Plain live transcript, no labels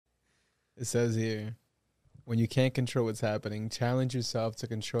It says here, when you can't control what's happening, challenge yourself to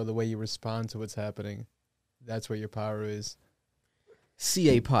control the way you respond to what's happening. That's where your power is.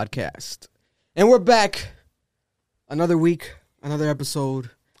 CA Podcast. And we're back. Another week, another episode.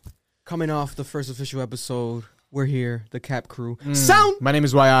 Coming off the first official episode. We're here, the Cap Crew. Sound! My name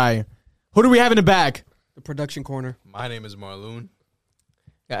is YI. Who do we have in the back? The production corner. My name is Marloon.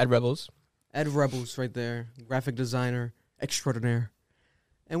 Ed Rebels. Ed Rebels right there. Graphic designer extraordinaire.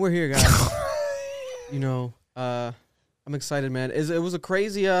 And we're here, guys. You know, I'm excited, man. It was a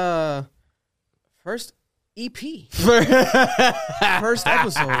crazy first EP. First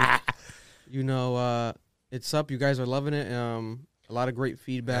episode. You know, it's up. You guys are loving it. A lot of great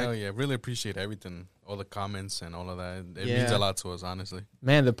feedback. Hell yeah, really appreciate everything. All the comments and all of that. It Yeah. means a lot to us, honestly.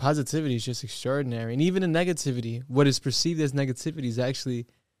 Man, the positivity is just extraordinary. And even the negativity, what is perceived as negativity is actually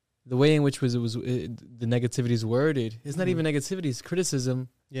the way in which the negativity is worded. It's not even negativity, it's criticism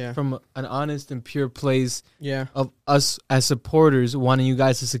Yeah. from an honest and pure place Yeah. of us as supporters wanting you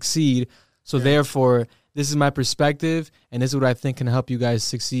guys to succeed. So Yeah. therefore, this is my perspective, and this is what I think can help you guys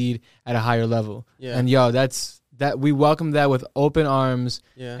succeed at a higher level. Yeah. And yo, that we welcome that with open arms.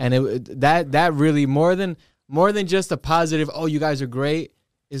 Yeah. And that really more than just a positive, oh, you guys are great,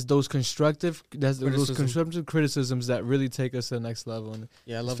 is those constructive criticisms that really take us to the next level. And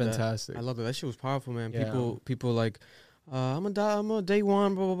Yeah, I it's love fantastic. that. I love that. That shit was powerful, man. Yeah. People like, I'm a day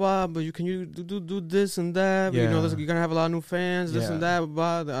one, blah blah blah. But you do this and that. Yeah. You know, you're gonna have a lot of new fans. This Yeah. and that,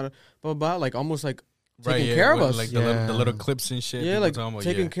 blah blah blah blah. Like almost like taking yeah, care of with, us. Like Yeah. the little clips and shit. Yeah, people like talking about,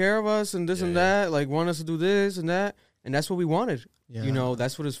 taking care of us and this Yeah, and yeah. that. Like want us to do this and that. And that's what we wanted. Yeah. You know,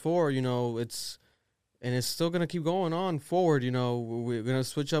 that's what it's for. You know, it's still gonna keep going on forward. You know, we're gonna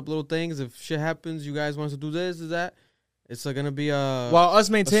switch up little things. If shit happens, you guys want us to do this, is that. It's gonna be While us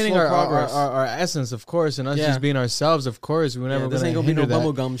maintaining slow our progress. essence, of course, and us Yeah. just being ourselves, of course, we're never this going ain't to gonna be no hinder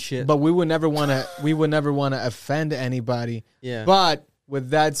that. bubblegum shit. But we would never want to offend anybody. Yeah. But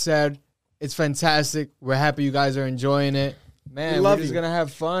with that said, it's fantastic. We're happy you guys are enjoying it. Man, We we're love just you. going to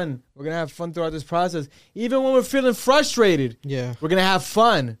have fun. We're going to have fun throughout this process. Even when we're feeling frustrated, Yeah. we're going to have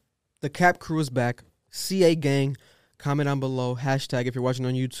fun. The Cap Crew is back. CA Gang. Comment down below. Hashtag if you're watching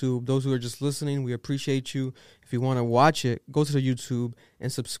on YouTube. Those who are just listening, we appreciate you. If you want to watch it, go to the YouTube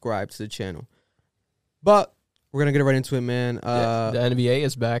and subscribe to the channel. But we're going to get right into it, man. The NBA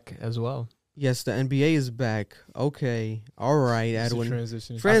is back as well. Yes, the NBA is back. Okay. All right, It's a Edwin.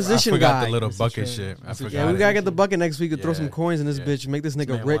 transition. Transition I forgot guy. the little It's a bucket shame. shit. I It's a forgot. Yeah, we it. got to get the bucket next week to throw Yeah, some coins in this yeah. bitch. Make this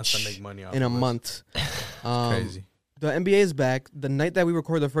nigga Man wants to rich make money off in a of us. month. Crazy. The NBA is back. The night that we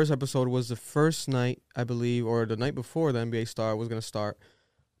recorded the first episode was the first night, I believe, or the night before the NBA was going to start.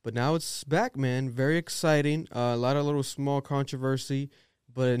 But now it's back, man. Very exciting. A lot of little small controversy.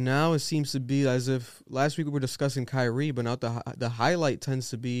 But now it seems to be as if last week we were discussing Kyrie, but now the highlight tends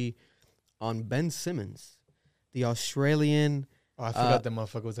to be on Ben Simmons, the Australian, Oh, I forgot that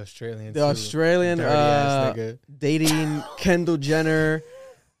motherfucker was Australian, the too. Australian Dirty-ass nigga. dating Kendall Jenner.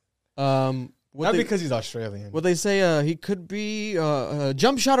 Not because he's Australian. What they say, he could be a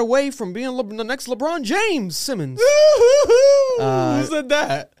jump shot away from being the next LeBron James, Simmons. Who said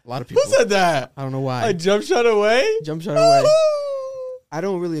that? A lot of people. Who said that? I don't know why. A jump shot away? Jump shot away. I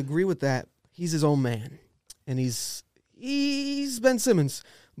don't really agree with that. He's his own man, and he's Ben Simmons,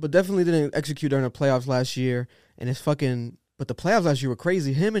 but definitely didn't execute during the playoffs last year. And it's fucking. But the playoffs last year were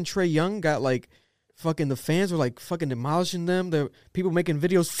crazy. Him and Trae Young got like. Fucking the fans were like fucking demolishing them. The people making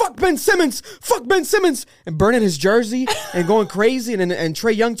videos, fuck Ben Simmons, and burning his jersey and going crazy. And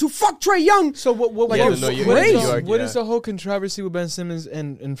Trae Young too, fuck Trae Young. So what Like, it was crazy. what is the whole controversy with Ben Simmons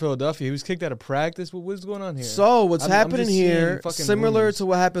in Philadelphia? He was kicked out of practice. What's going on here? So what's I'm happening just seeing here, fucking similar rumors. to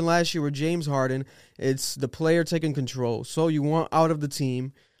what happened last year with James Harden, it's the player taking control. So you want out of the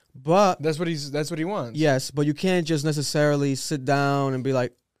team, but That's what he wants. yes, but you can't just necessarily sit down and be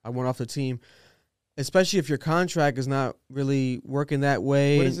like, I want off the team. Especially if your contract is not really working that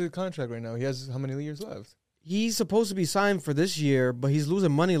way. What is his contract right now? He has how many years left? He's supposed to be signed for this year, but he's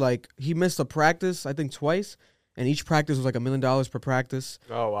losing money. Like, he missed a practice, I think twice, and each practice was like $1 million per practice.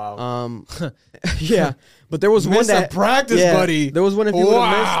 Oh wow. Yeah, but there was one Missed a that practice, buddy. There was one if he would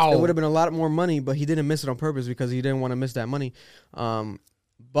have missed, Wow. it would have been a lot more money, but he didn't miss it on purpose because he didn't want to miss that money.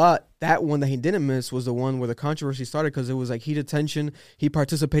 But that one that he didn't miss was the one where the controversy started because it was like heated tension. He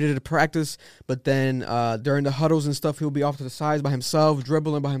participated in practice, but then during the huddles and stuff, he'll be off to the sides by himself,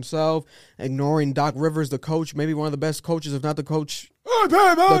 dribbling by himself, ignoring Doc Rivers, the coach, maybe one of the best coaches, if not the coach,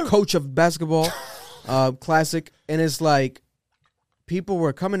 the coach of basketball, classic. And it's like people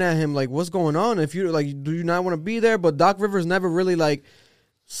were coming at him like, "What's going on? If you like, do you not want to be there?" But Doc Rivers never really like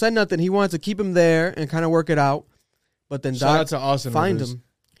said nothing. He wanted to keep him there and kind of work it out. But then Shout Doc out to Austin find Rivers. him.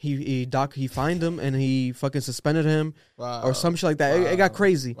 he fined him and he fucking suspended him Wow. or some shit like that. It got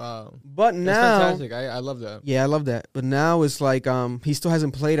crazy. Wow. But That's now, fantastic. I love that. yeah, I love that. But now it's like he still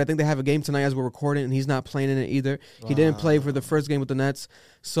hasn't played. I think they have a game tonight as we're recording, and he's not playing in it either. He didn't play for the first game with the Nets.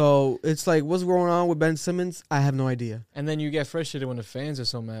 So it's like, what's going on with Ben Simmons? I have no idea. And then you get frustrated when the fans are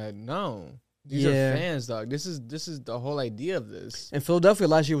so mad. No. These are fans, dog. This is the whole idea of this. And Philadelphia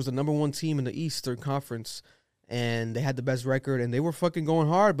last year was the number 1 team in the Eastern Conference, and they had the best record, and they were fucking going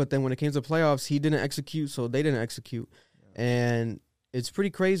hard. But then when it came to playoffs, he didn't execute, so they didn't execute. And it's pretty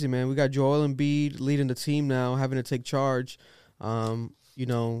crazy, man. We got Joel Embiid leading the team now, having to take charge,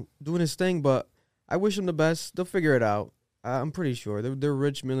 doing his thing. But I wish him the best. They'll figure it out. I'm pretty sure. They're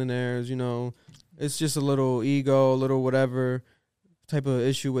rich millionaires, It's just a little ego, a little whatever type of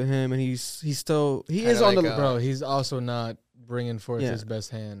issue with him, and he is on the Bro, he's also not bringing forth his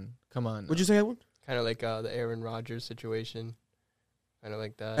best hand. Come on. What'd you say, Edwin? Kind of like the Aaron Rodgers situation. Kind of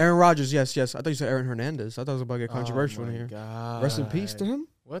like that. Aaron Rodgers, yes. I thought you said Aaron Hernandez. I thought it was about to get controversial in here. God. Rest in peace to him.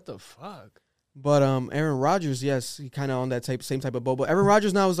 What the fuck? But Aaron Rodgers, yes, he kind of on that same type of boat. But Aaron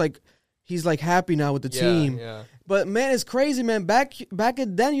Rodgers now is like, he's like happy now with the team. Yeah. But man, it's crazy, man. Back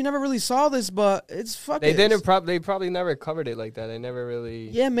then, you never really saw this, but it's fucking. They probably never covered it like that. They never really.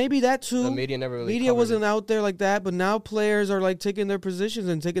 Yeah, maybe that too. The media never really. Media wasn't out there like that, but now players are like taking their positions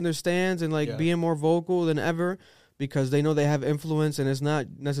and taking their stands and like being more vocal than ever because they know they have influence, and it's not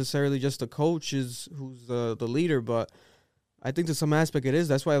necessarily just the coach who's the leader, but I think to some aspect it is.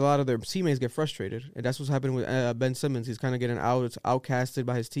 That's why a lot of their teammates get frustrated, and that's what's happening with Ben Simmons. He's kind of getting outcasted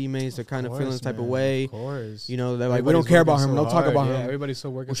by his teammates. They're kind of feeling this type of way. Of course. They're like, we don't care about him. Don't talk about him. Everybody's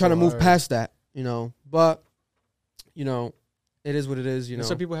still working. We're trying to move past that, But, it is what it is, That's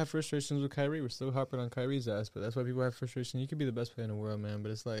why people have frustrations with Kyrie. We're still harping on Kyrie's ass, but that's why people have frustration. You could be the best player in the world, man,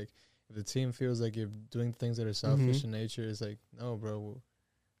 but it's like if the team feels like you're doing things that are selfish in nature, it's like, no, bro.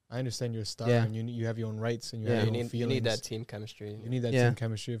 I understand you're a star and you have your own rights and you have your own feelings. You need that team chemistry. You need that team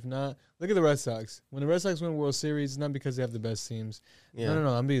chemistry. If not, look at the Red Sox. When the Red Sox win World Series, it's not because they have the best teams. Yeah. No,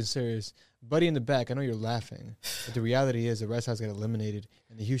 I'm being serious. Buddy in the back, I know you're laughing, but the reality is the Red Sox got eliminated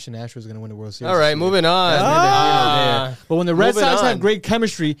and the Houston Astros are going to win the World Series. All right, moving on. But when the Red Sox have great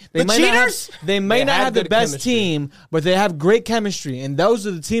chemistry, they might not have the best team, but they have great chemistry, and those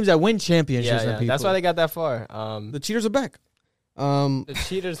are the teams that win championships. Yeah. That's why they got that far. The cheaters are back. The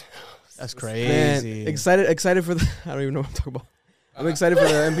cheaters. That's crazy. Man, excited for the. I don't even know what I'm talking about. I'm excited for the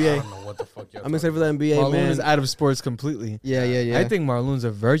NBA. I don't know what the fuck I'm excited for the NBA, Marlon man. is out of sports completely. Yeah. I think Marlon's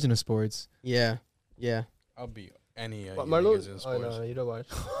a virgin of sports. Yeah. I'll be any Marlon. in sports. Oh no, you don't watch.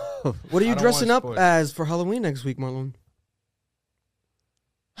 What are you I don't dressing watch up sports. as for Halloween next week, Marlon?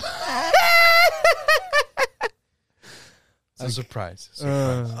 It's a surprise.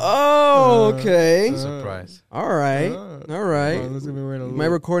 Oh, okay. It's a surprise. All right. Marlon's gonna be wearing a Might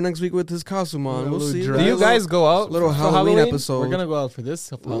record next week with his costume on. We'll see. dress. Do you guys go out? Little for Halloween episode. We're gonna go out for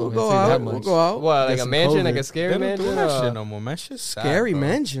this. We'll Halloween. go I'll tell you that out. much. We'll go out. What, like Get a some mansion, COVID. like a scary They don't mansion? do that shit no more. Man, shit's sad, Scary bro.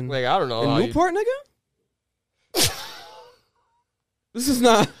 mansion. Like I don't know. In like- Newport, nigga? This is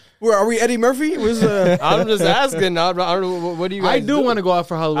not. Where are we? Eddie Murphy? I'm just asking. I don't know. What do you guys I do want to go out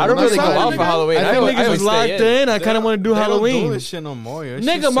for Halloween. I don't I'm really go sorry, out nigga. for Halloween. I think always niggas was stay locked in. I kind of want to do They Halloween. don't do this shit no more. Yo. It's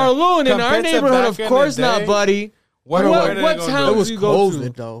Nigga, just, Marlon in our compared to neighborhood, back of in the course not, day, buddy. What What are they gonna town It do? was you go to?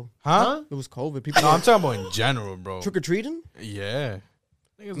 COVID, though. Huh? It was COVID. People No, I'm talking about in general, bro. trick or treating. Yeah.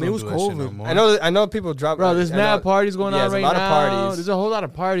 Niggas mean, it was don't do that shit no COVID. more. I know people drop. Bro, there's I know- mad parties going Yeah, on there's right a lot of now. parties. There's a whole lot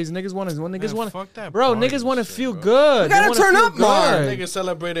of parties. Niggas want to. Fuck that Bro, party niggas want to shit, feel bro. good. We gotta They wanna turn feel up, man. good. Niggas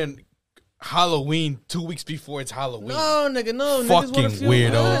celebrating Halloween 2 weeks before it's Halloween. No, nigga, no. Niggas Fucking wanna feel weirdos.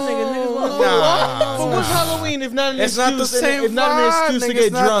 good, niggas wanna Nah, But what's nah. Halloween if not an It's not the excuse? same If not an excuse to vibe, nigga. get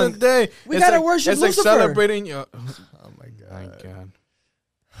It's not drunk. the day. We It's gotta like- worship It's like Lucifer. celebrating your. Oh my god.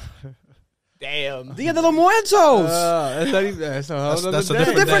 Damn. Dia de los Muertos. That's not even. That's a whole That's other a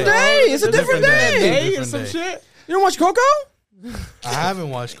day. different day. It's a different day. Day or Different some day. shit. You don't watch Coco? I haven't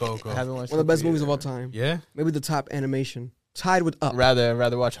watched Coco. I haven't watched One of the best Coco movies either. of all time. Yeah? Maybe the top animation. Tied with Up.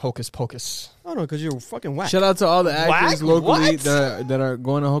 Rather watch Hocus Pocus. Oh, no, because you're fucking whack. Shout out to all the actors Whack? locally What? that are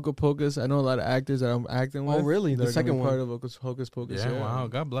going to Hocus Pocus. I know a lot of actors that I'm acting with. Oh, really? that The are second gonna be one. part of Hocus Pocus. Yeah, wow.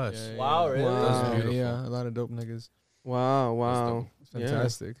 God bless. Yeah, Wow, really? Wow. That's beautiful. Yeah, a lot of dope niggas. Wow. It's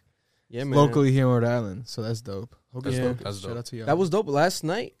fantastic. Yeah, man. Locally here in Rhode Island, so that's dope. Hocus Yeah. Pocus. That's Shout dope. out to y'all. That was dope. Last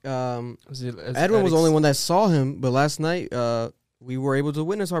night, Edwin Is was the only one that saw him, but last night we were able to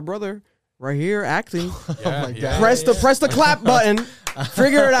witness our brother right here acting. Yeah, my yeah. God. Press the clap button.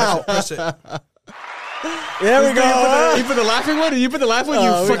 Figure it out. Press it. There we go. You put the laughing one? You put the laughing one?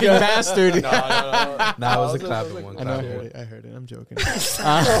 Oh, You fucking bastard. No. Nah, it was a clapping one. I know. clapping one. I heard it. I'm joking.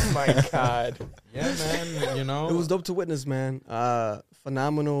 Oh my god. Yeah, man. You know. It was dope to witness, man.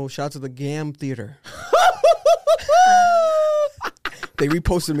 Phenomenal. Shout out to the GAM Theater. They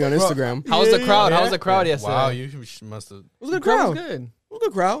reposted me on Instagram. How was the crowd? yeah. How was the crowd yesterday? Wow, you must have. It was a good Crowd crowd. was good. It was a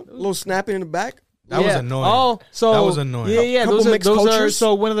good crowd. A little snapping in the back. That was annoying. Oh, so That was annoying. Yeah. Couple Those are mixed those are cultures.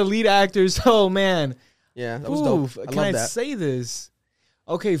 so one of the lead actors. Oh man, Yeah, that was Oof, dope. I can love I that. say this?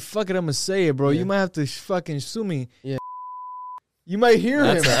 Okay, fuck it. I'm gonna say it, bro. Yeah. You might have to fucking sue me. Yeah. You might hear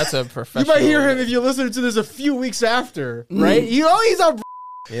him. That's a You professional. might hear him if you listen to this a few weeks after, right? You know he's on.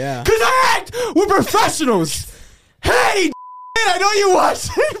 Yeah. Cause I act with professionals. Hey, I know you watch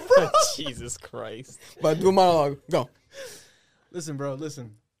it, bro. Jesus Christ. But do a monologue. Go. Listen, bro.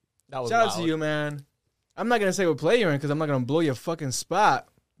 Listen. That was Shout out loud. to you, man. I'm not gonna say what play you're in because I'm not gonna blow your fucking spot.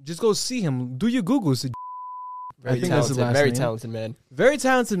 Just go see him. Do your Googles. Very I think that's his talented. last Very name. talented man. Very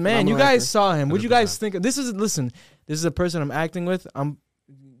talented man. You Phenomenal guys actor. saw him. What do you guys 100%. think? This is a person I'm acting with. I'm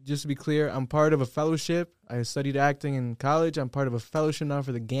just to be clear, I'm part of a fellowship. I studied acting in college. I'm part of a fellowship now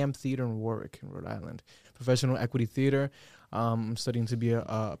for the GAM Theater in Warwick, in Rhode Island. Professional Equity Theater. I'm studying to be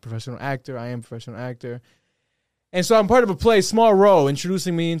a professional actor. I am a professional actor. And so I'm part of a play, small role,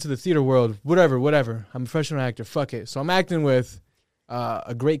 introducing me into the theater world. Whatever. I'm a professional actor. Fuck it. So I'm acting with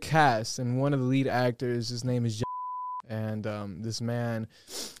a great cast, and one of the lead actors, his name is and this man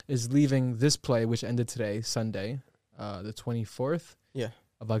is leaving this play, which ended today, Sunday, the 24th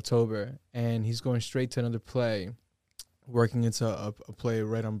of October, and he's going straight to another play, working into a play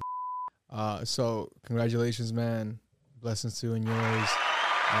right on. So congratulations, man. Blessings to you and yours.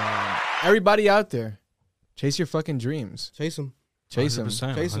 Everybody out there, chase your fucking dreams. Chase him. Chase them.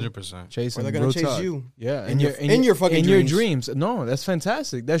 100%. Chase 'em. 100%. Chase Or them. they're gonna Real chase talk. you. Yeah, In your fucking your dreams. dreams. No, that's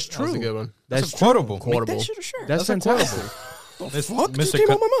fantastic. That's That was a true. good one. That's a quotable. Make that shit a shirt. That's That's a quotable. fantastic. Fuck just Mr. came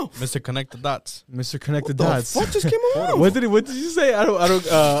out my mouth. Mr. Connect the Dots. Mr. Connect the The Dots. fuck just came out my mouth. What did you say? I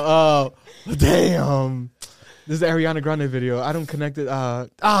don't damn. This is the Ariana Grande video. I don't connect it.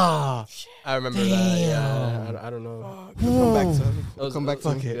 I remember that. Yeah. I don't know. Come back to That It'll was, come back that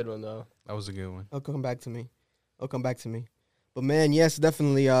to was me. a good one though. That was a good one. It'll come back to me. It'll come back to me. But man, yes,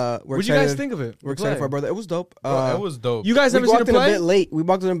 definitely. We're What'd you excited. guys think of it? We're The excited play? for our brother. It was dope. Bro, it was dope. You guys we never seen walked the in a play? bit late. We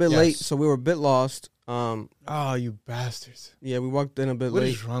walked in a bit Yes. late, so we were a bit lost. Oh, you bastards! Yeah, we walked in a bit What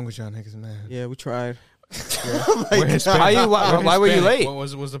late. is wrong with y'all niggas, man? Yeah, we tried. We're Hispanic. Why were you Hispanic. late? What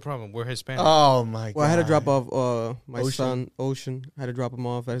was the problem? We're Hispanic. Oh my god! Well, I had to drop off my Ocean. son, Ocean. I had to drop him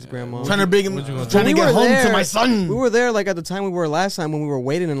off at his grandma. Trying to bring him, What you gonna trying do? to We get were home to there. my son. We were there like at the time we were last time when we were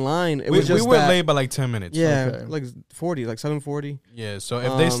waiting in line. It we was just were that- late by like 10 minutes. Yeah, Okay. like 40, like 7:40. Yeah, so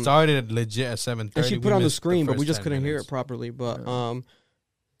if they started legit at 7:30, And she put we on the missed screen, but we first just 10 couldn't hear minutes. it properly. But Yeah.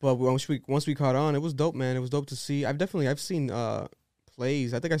 but once we caught on, it was dope, man. It was dope to see. I've seen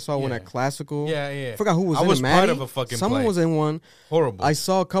plays. I think I saw one Yeah. at Classical. Yeah, yeah. I forgot who was I in was it. part Maddie? of a fucking Someone play. was in one. Horrible. I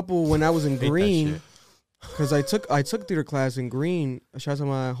saw a couple when I was in Hate that Green shit. because I took theater class in Green. Shout out to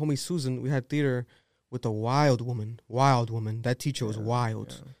my homie Susan. We had theater with a wild woman. That teacher was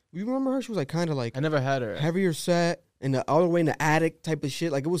wild. Yeah. You remember her? She was like kind of like I never had her. heavier set and all the way in the attic type of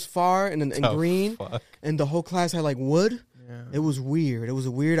shit. Like it was far and in The Green, fuck? and the whole class had like wood. Yeah. It was weird. It was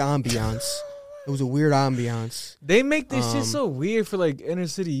a weird ambiance. They make this shit Um, so weird for like inner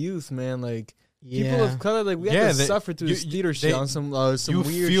city youth, man. Like Yeah. people of color, like we Yeah, have to they- suffer through this you- theater shit they- on some You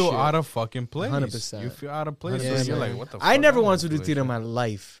weird feel shit. out of fucking place. 100%. You feel out of place. Yeah, You're man. like, what the fuck? I never am wanted to do doing theater in shit? my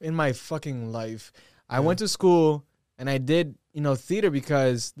life. In my fucking life. I Yeah. went to school and I did, theater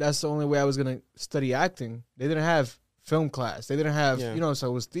because that's the only way I was gonna study acting. They didn't have film class. They didn't have, Yeah. so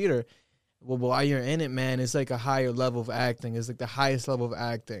it was theater. Well, while you're in it, man, it's like a higher level of acting. It's like the highest level of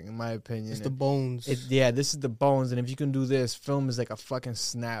acting, in my opinion. It's the bones. This is the bones. And if you can do this, film is like a fucking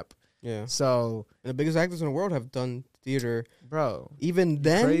snap. yeah. So, And the biggest actors in the world have done theater. bro, Even you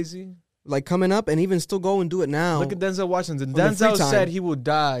then, crazy. like coming up, and even still go and do it now. Look at Denzel Washington. From the free Denzel time. said he will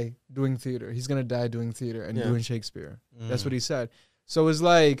die doing theater. He's gonna die doing theater and Yeah. doing Shakespeare. That's Mm. what he said. So it's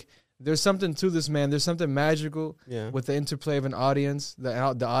like there's something to this, man. There's something magical yeah. with the interplay of an audience.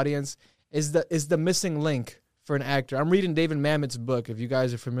 The audience is the missing link for an actor. I'm reading David Mamet's book. If you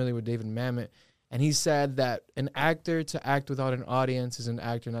guys are familiar with David Mamet, and he said that an actor to act without an audience is an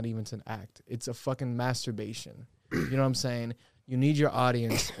actor not even to act. It's a fucking masturbation. You know what I'm saying? You need your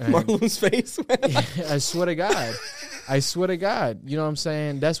audience. and- Marlon's face. I swear to God. You know what I'm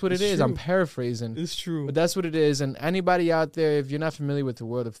saying? That's what It's it is. true. I'm paraphrasing. It's true. But that's what it is. And anybody out there, if you're not familiar with the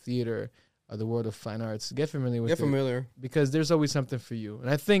world of theater or the world of fine arts, get familiar with Get it. familiar. Because there's always something for you. And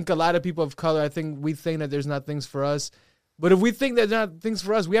I think a lot of people of color, we think that there's not things for us. But if we think there's not things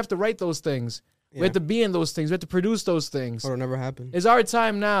for us, we have to write those things. Yeah. We have to be in those things. We have to produce those things. Or it'll never happen. It's our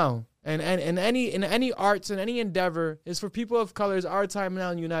time now. And in any arts and any endeavor, it's for people of color. It's our time now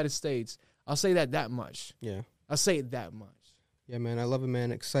in the United States. I'll say that much. Yeah. I'll say it that much. Yeah, man, I love it,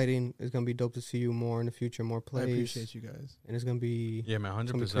 man. Exciting. It's gonna be dope to see you more in the future, more I plays. appreciate you guys. And it's gonna be Yeah, man,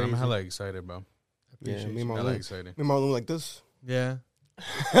 It's gonna be 100%. I'm crazy. hella excited, bro. I yeah. appreciate Me and you. Hella Marlon, excited. me and Marlon like this. Yeah.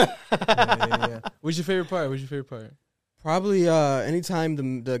 Yeah. What's your favorite part? What's your favorite part? Probably anytime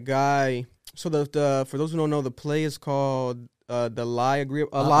the guy. So the for those who don't know, the play is called the lie agree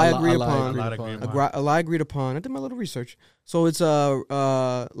upon. A lot agreed upon. A lie agreed upon. I did my little research. So it's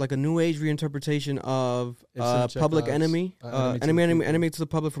like a new age reinterpretation of Ibsen Public Chekhov's, Enemy, enemy to the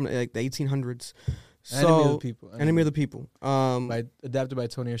public from like the 1800s. Enemy of the So People. Enemy of the People. Adapted by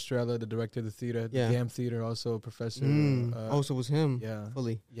Tony Estrella, the director of the theater. Yeah. The GAM Theater, also a professor. Also was him. Yeah.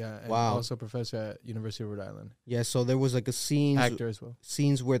 Fully. Yeah. And Wow. also a professor at University of Rhode Island. Yeah. So there was like a Actor as well.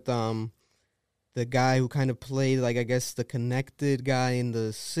 scenes with the guy who kind of played like I guess the connected guy in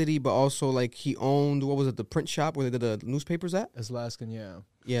the city, but also like he owned what was it, the print shop where they did the newspapers at? As Laskin, yeah.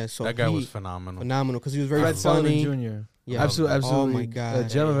 Yeah, so That guy he- was phenomenal. phenomenal because he was very Fred Sullivan funny. Jr. Yeah, Absolutely, absolutely. Oh my god, A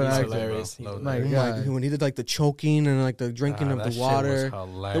gem of an He's actor. hilarious. bro. My Oh God. when he did like the choking and like the drinking of That the shit water,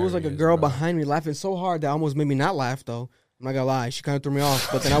 was there was like a hilarious, girl bro. behind me laughing so hard that almost made me not laugh though. I'm not gonna lie, she kind of threw me off,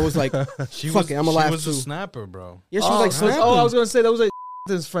 but then I was like, She fuck was, it, I'ma laugh She was too. a snapper, bro. yeah, she was like so snapping. I was gonna say that was like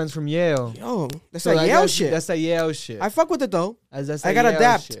his friends from Yale. Yo, that's So that like, Yale shit. That's that Yale shit. I fuck with it though. That's I that gotta Yale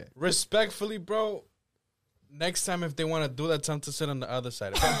adapt. shit. Respectfully, bro. Next time, if they want to do that, tell them to sit on the other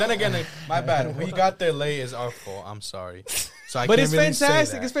side. But then again, my bad. We got there late is our fault. I'm sorry. So I But can't it's really say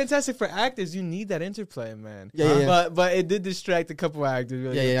fantastic. that. It's fantastic for actors. You need that interplay, man. Yeah, yeah. But it did distract a couple actors.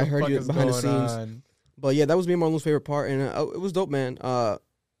 Like, Yeah, yeah, what I the heard fuck you is behind the going scenes. on? But yeah, that was me and Marlon's favorite part, and it was dope, man.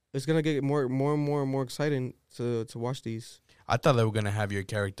 It's gonna get more and more exciting to watch these. I thought they were gonna have your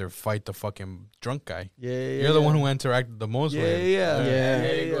character fight the fucking drunk guy. Yeah, yeah. You're the one who interacted the most Yeah, with him. yeah,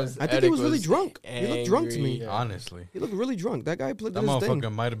 Yeah. yeah. I think he was really drunk. He looked drunk to me. Yeah. Honestly, He looked really drunk. That guy played that his motherfucker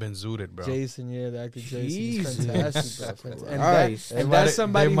thing. might have been zooted, bro. Jason, yeah, the actor Jason. Jesus. He's fantastic, bro. And, Nice. that, and that's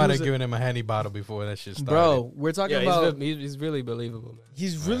somebody They might who's have given him a handy bottle before that shit started. bro. We're talking Yeah, about. he's really believable, man.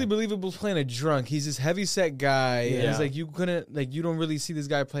 He's really believable playing a drunk. He's this heavy set guy. And Yeah. it's like you don't really see this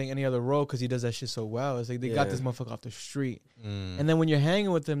guy playing any other role because he does that shit so well. It's like they got Yeah. this motherfucker off the street. Mm. And then when you're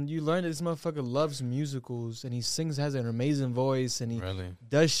hanging with him, you learn that this motherfucker loves musicals and he sings, has an amazing voice, and he Really,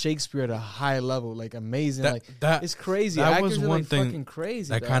 does Shakespeare at a high level, like amazing. that, like that it's crazy. that Actors was are one like thing fucking crazy.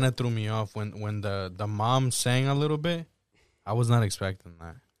 that dog. kind of threw me off when the mom sang a little bit. I was not expecting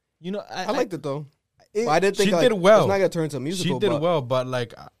that. you know I liked it though. it- But I did think she like, did well. It's not gonna turn into a musical. She did but well, but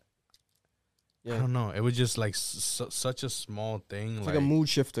like I Yeah. don't know. It was just like such a small thing. It's like a mood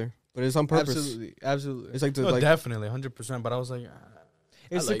shifter, but it's on purpose. absolutely. It's like the No, like definitely 100%. But I was like,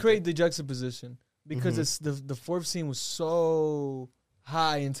 It's to liked create the juxtaposition because Mhm. it's the fourth scene was so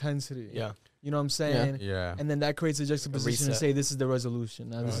high intensity. Yeah. You know what I'm saying? yeah. And then that creates a juxtaposition to reset. say this is the resolution.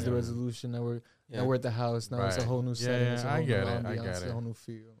 Now this Oh, is the yeah. resolution. Now we're yeah. now we're at the house. Now it's a Right. whole new Yeah, setting. yeah, It's a I whole get new it, I ambiance, get a it. whole new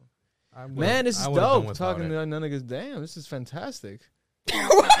feel. I would've- Man, this is I would've done dope. without Talking it. to none niggas. Damn, this is fantastic.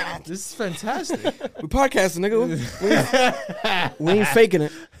 This is fantastic. we podcasting, nigga. We ain't faking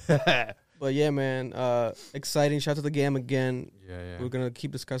it. But yeah, man, exciting. Shout out to the GAM again. Yeah, We're gonna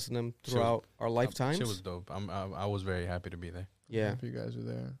keep discussing them throughout our lifetimes. Shit was dope. I was very happy to be there. Yeah. If you guys were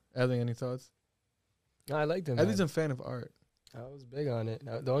there. Ellie, any thoughts? No, I liked him. Ellie's man. a fan of art. I was big on it.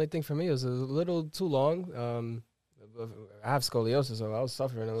 The only thing for me was it was a little too long. I have scoliosis, so I was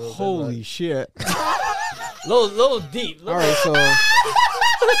suffering a little Holy shit. bit. Little deep. All right, so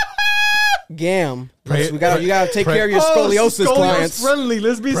GAM. Pray- you gotta take pray- care of your scoliosis clients. friendly.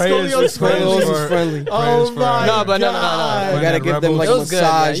 Let's be Prayers scoliosis for- friendly. Scoliosis friendly. Oh my No, but no. You When gotta that give them like a It was good,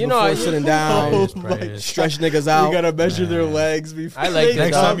 massage man. You know, before I- sitting down. Prayers, Oh my prayers. Stretch niggas out. We gotta measure their Man. legs before I like they that.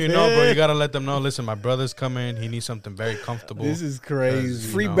 Next come time you know, bro, in. you gotta let them know. Listen, my brother's coming. He needs something very comfortable. This is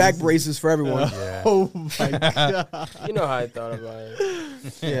crazy. Free know, back this is- braces for everyone. Yeah. Oh my god. You know how I thought about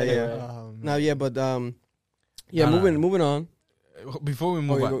it. Yeah, yeah. Oh, No, man. yeah, but yeah, Nah. moving on. Before we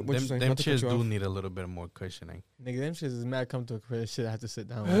move yeah, on, what you saying? them Not to cut chairs you do off. need a little bit more cushioning. Nigga, them shits is mad comfortable. Chris. Shit, I have to sit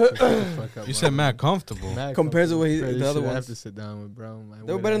down with. Shut the fuck up, You said bro. mad comfortable. Mad Compared to comfortable. what he- Chris, the other shit I have ones. to sit down with, bro. Like,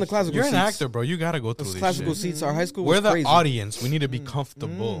 They were wear better than that the classical You're an seats. actor, bro. You gotta go through Those this classical shit. seats. Our high school We're was the crazy. audience. We need to be Mm.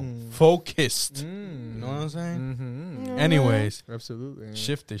 comfortable, Mm. focused. shit. You know what I'm saying? Mm-hmm. Anyways, Absolutely.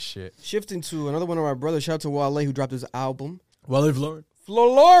 shift this shit. Shifting to another one of our brothers. Shout out to Wale who dropped his album. Well, if Lauren.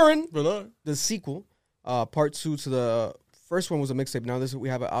 Lauren. Lauren. The sequel, part 2 to the first one was a mixtape. Now we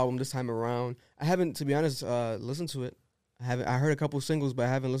have an album this time around. I haven't, to be honest, listened to it. I heard a couple singles, but I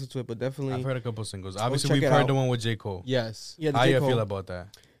haven't listened to it. But definitely, I've heard a couple singles. check Obviously, we've it heard out. the one with J. Cole. Yes. yeah, the How J. you Cole. feel about that?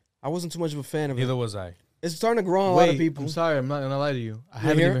 I wasn't too much of a fan of it. Neither was I. It's starting to grow on a Wait, lot of people. I'm sorry. I'm not gonna lie to you. I You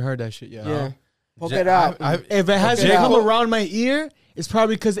haven't hear? even heard that shit yet. Yeah. Poke it out. If it hasn't it come out. around my ear, it's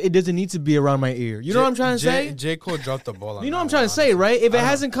probably because it doesn't need to be around my ear. You know what I'm trying to say? J. Cole dropped the ball on You know that what I'm trying one, to say, honestly. right? If it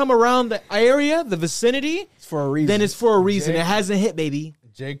hasn't come around the area, the vicinity, It's for a reason. then it's for a reason. Jay- It hasn't hit, baby.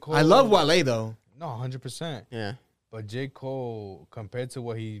 J. Cole. I love Wale though. No, 100%. yeah. But J. Cole, compared to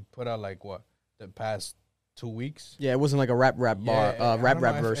what he put out, like what the past 2 weeks. Yeah, it wasn't like a rap bar, I rap don't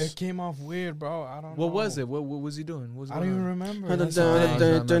know, it- verse. It came off weird, bro. I don't know. What was it? What was he doing? What was I don't even remember. Dun, That's dun,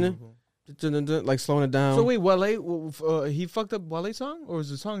 the dun, thing. dun, dun. Like slowing it down. So wait, Wale, he fucked up Wale's song, or was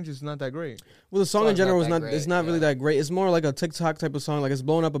the song just not that great? Well, the song in Song's general not is that not. great, It's not really yeah. that great. It's more like a TikTok type of song. Like it's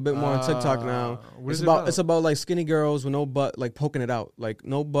blowing up a bit more on TikTok now. What It's is it about. It's about like skinny girls with no butt, like poking it out, like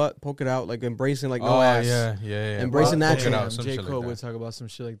no butt, poke it out, like embracing like no ass. Yeah. Embracing Well, natural. poke it out, some J. shit Cole like would that. talk about some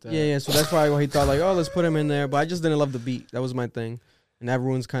shit like that. Yeah. So that's probably why he thought like, oh, let's put him in there. But I just didn't love the beat. That was my thing, and that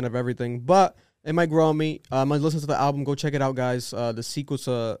ruins kind of everything. But it might grow on me. I'm gonna listen to the album. Go check it out, guys. The sequel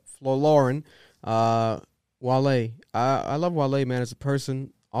to Lauren, Wale. I love Wale, man, as a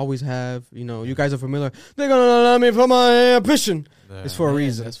person. Always have. You know, you guys are familiar. They're gonna love me for my ambition. Yeah. It's for a Man,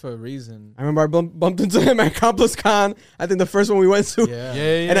 reason. That's for a reason. I remember I bumped into him at Accomplice Con. I think the first one we went to. Yeah.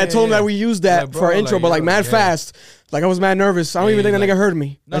 Yeah. And I told him that we used that Like, for our bro, intro, like, but like yo, mad yeah. fast. Like I was mad nervous. I don't Yeah, even think that he's nigga like- heard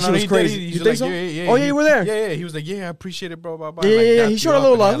me. That shit was he crazy. did. You He's think like, so? Yeah, Oh yeah, you were there. Yeah. He was like, yeah, I appreciate it, bro. Blah, blah. Yeah, Like, yeah, dapped he you showed a up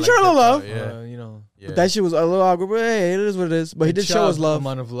little and love. had, He showed a like, little dipped love. out, Yeah. You know. Yeah. That shit was a little awkward, but hey, it is what it is. But he did show us love.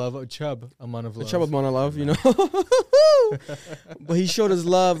 Amount of love. Chubb. Amount of The love. trouble amount of love, you know. But he showed us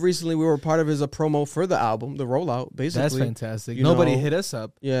love recently. We were part of his promo for the album, the rollout, basically. That's fantastic. You Nobody know, hit us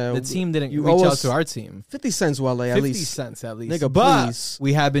up. Yeah, The team didn't you reach owe out us to our team. 50 cents, Wale, at 50 least. cents at least. Nigga, but please.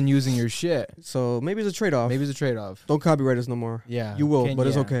 we have been using your shit. So maybe it's a trade off. Maybe it's a trade off. Don't copyright us no more. Yeah. You will, but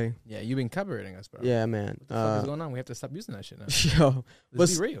it's yeah. okay. Yeah, you've been copyrighting us, bro. Yeah, man. What the fuck is going on? We have to stop using that shit now. Yo,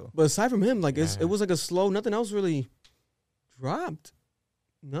 Let's but be real. But aside from him, like it Yeah. was like a slow. Nothing else really dropped.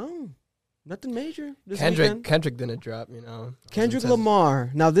 No, nothing major. This weekend. Kendrick didn't drop, you know. Kendrick Lamar.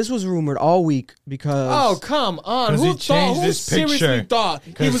 Now this was rumored all week because Oh, come on. 'Cause he changed Who this seriously picture. thought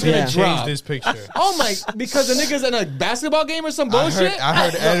he Because was he going to changed drop? this picture. Oh, my. Because the nigga's in a basketball game or some bullshit? I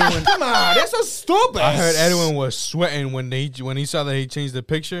heard Edwin. Come on. That's so stupid. I heard Edwin was sweating when he saw that he changed the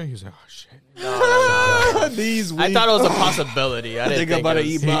picture. He was like, oh shit. These I thought it was a possibility. I didn't think about it to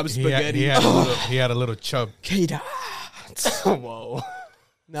was- eat Bob's He spaghetti. had a little chub. K-Dot. Whoa.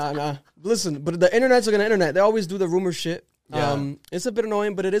 Nah. Listen, but the internet's like an internet. They always do the rumor shit. Yeah. It's a bit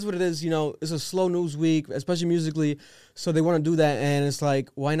annoying, but it is what it is. You know, it's a slow news week, especially musically. So they want to do that, and it's like,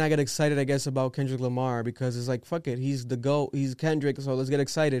 why not get excited? I guess about Kendrick Lamar because it's like, fuck it, he's the GOAT, he's Kendrick. So let's get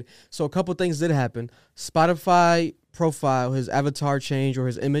excited. So a couple things did happen. Spotify profile, his avatar change or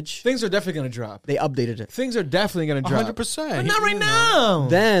his image, Things are definitely going to drop. they updated it. Things are definitely going to drop. 100%. But not right now.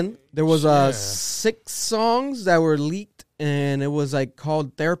 Then there was Yeah. 6 songs that were leaked, and it was like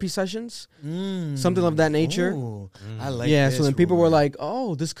called therapy sessions, something of that nature. Ooh, I like Yeah, this so then people rumor. were like,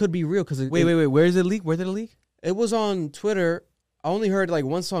 "Oh, this could be real." Because Wait. Where is it leak? Where did it leak? It was on Twitter. I only heard like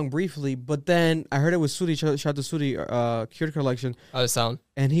one song briefly, but then I heard it was Sudi. Shout out to Sudi, Cured Collection, How does it sound?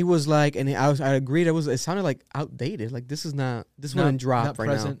 and he was like, I agreed. It sounded like outdated. Like this wouldn't drop not right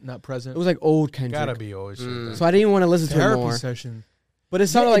present, now. Not present. It was like old Kendrick. Gotta be always shit. So I didn't even want to listen to it therapy more. session. But it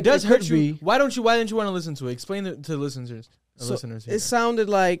sounded like it does it hurt could you. be. Why didn't you want to listen to it? Explain it to the listeners. So listeners here. it sounded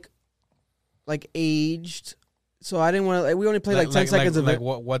like aged. So I didn't want to. We only played like 10 seconds of like it.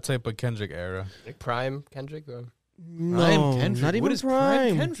 what type of Kendrick era? Like Prime Kendrick? Or? No, Prime Kendrick? not What even is Prime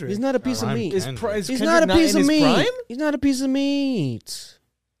Prime. Kendrick? He's not a piece of Prime meat. Kendrick. Is He's Kendrick not a piece in of his meat. prime? He's not a piece of meat.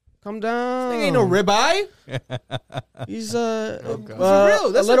 Calm down. Thing ain't no ribeye. He's God. For real,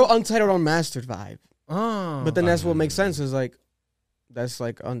 a that's little untitled, unmastered vibe. Oh, But then that's what makes sense. Is like that's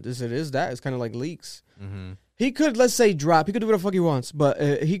like this. It is that. It's kind of like leaks. Mm-hmm. He could, let's say, drop. He could do whatever the fuck he wants, but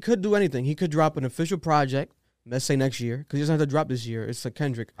he could do anything. He could drop an official project. Let's say next year, because he doesn't have to drop this year. It's a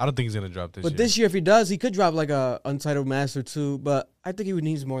Kendrick. I don't think he's gonna drop this. But year. this year, if he does, he could drop like a Untitled Master 2. But I think he would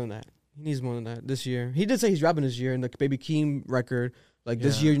needs more than that. He needs more than that this year. He did say he's dropping this year in the Baby Keem record. Like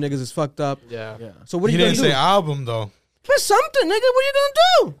this Yeah. year, niggas is fucked up. Yeah. yeah. So what are he you gonna didn't do? say album though. Put something, nigga. What are you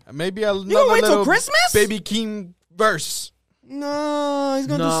gonna do? Maybe You gonna another wait till little Christmas? Baby Keem verse. No, he's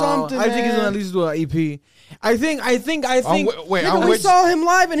gonna do something. I think he's gonna at man. least do an EP. I think. Wait, Nigga, we saw him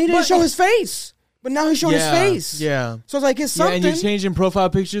live and he didn't But- show his face. But now he showed his face. Yeah. So it's like it's Yeah, something. and you're changing profile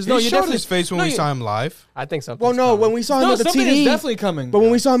pictures. No, he you showed definitely his face when no, we you- saw him live. I think something. well, no, when we saw him No, at the something TD, is definitely coming. but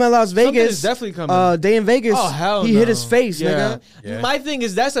when we saw him at Las Something Vegas, is definitely coming. Day in Vegas, Oh hell, he no. hit his face, yeah. nigga. Yeah. My thing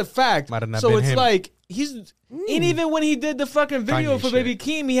is that's a fact. Might have not So been it's him. like he's. And even when he did the fucking video Kanye for shit. Baby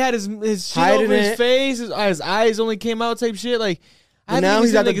Keem, he had his shit Hiding over his it. face. His eyes only came out type shit. Like I But haven't now even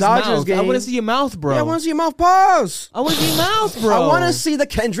he's seen at the nigga's Dodgers mouth. I game. want to see your mouth, bro. Yeah, I want to see your mouth pause. I want to see your mouth, bro. I want to see the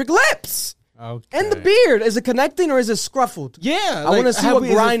Kendrick lips. Okay. And the beard, is it connecting or is it scruffled? Yeah, I want to see what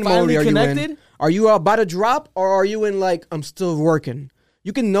grind mode are you in. Are you about to drop or are you in like I'm still working?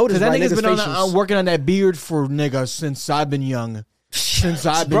 You can notice Because that by nigga's niggas' been facials. working on that beard for nigga since I've been young. Since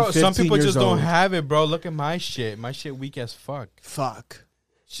I've been Bro, 15 some people years just old. don't have it, bro. Look at my shit. My shit weak as fuck. Fuck.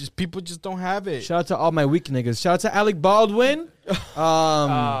 Just people just don't have it. Shout out to all my weak niggas. Shout out to Alec Baldwin.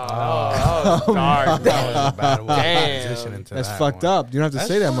 Oh, dark. That was a bad one. Damn. Transition into That's that fucked one. up. You don't have to That's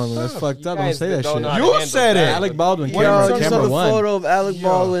say that, fucked Marlon. That's up. fucked up. Don't guys say that don't shit. know how to You handle said that. it. Alec Baldwin. Yo, Camera, I just saw camera the one. photo of Alec Yo.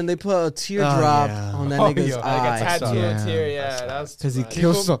 Baldwin. They put a teardrop yeah. on that Oh, nigga's yo. Like a eye. tattoo Yeah. tear, yeah. That's Because he too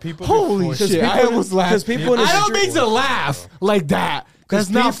kills People- some. people Holy before shit! shit. I almost laughed. Because people in the I don't street- mean to laugh like that. That's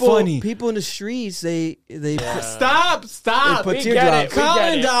not funny. People in the streets, they Stop! Stop! They put We teardrops. get it. We Colin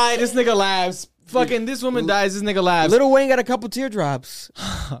get it. died. This nigga laughs. Fucking this woman dies. This nigga laughs. Lil Wayne got a couple teardrops.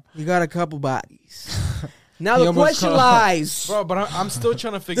 You got a couple bodies. Now He the almost question called- lies: Bro, but I'm still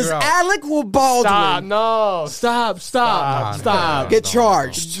trying to figure does out. Alec or Baldwin Stop, no. Stop! Nah, Stop! get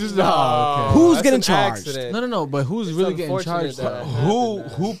charged? Just No. okay. Who's That's getting an charged? accident. No. But who's It's really getting unfortunate charged? that-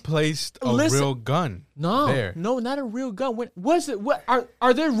 Who placed a Listen- real gun? No, there? no, not a real gun. What was it? What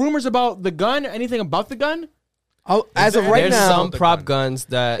are there rumors about the gun? Or anything about the gun? Oh, as of there- right There's now, some The prop gun. guns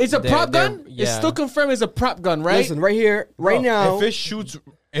that It's a they're- prop they're- gun. Yeah. It's still confirmed it's a prop gun, right? listen, right here, right Bro, now.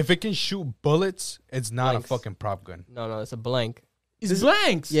 if it can shoot bullets, it's not Blanks. a fucking prop gun. No, it's a blank. It's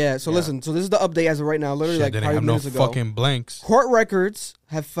blanks. Yeah, so listen, so this is the update as of right now, literally Shit, like didn't 5 have no minutes ago. fucking blanks. Court records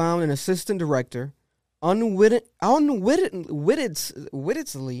have found an assistant director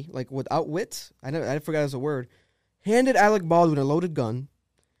unwittingly, like without wits, I forgot as a word, handed Alec Baldwin a loaded gun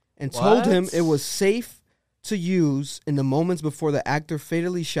and told him What? it was safe to use in the moments before the actor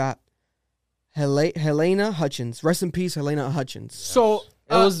fatally shot Helena Hutchins. Rest in peace, Helena Hutchins. So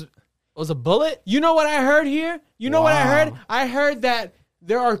It was a bullet? You know what I heard here? You know what I heard? Wow. I heard that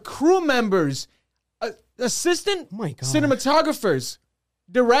there are crew members, assistant Oh my God. cinematographers,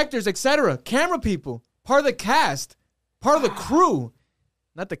 directors, etc., camera people, part of the cast, part of the crew,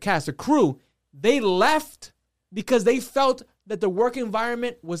 not the cast, the crew. They left because they felt that the work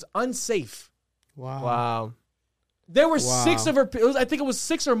environment was unsafe. Wow. There were Wow. 6 of her. I think it was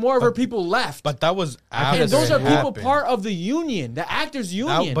 6 or more of her people left. But that was after. And those are it people happened. part of the union, the actors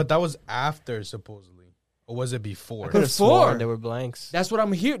union. But that was after, supposedly, or was it before? Could have Before. sworn there were blanks. That's what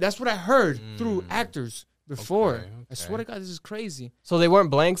I'm here. That's what I heard through actors before. Okay, I swear to okay. God, this is crazy. So they weren't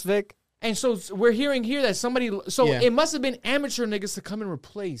blanks, Vic? And so we're hearing here that somebody. So Yeah. it must have been amateur niggas to come and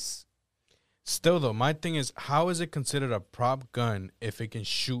replace. Still though, my thing is, how is it considered a prop gun if it can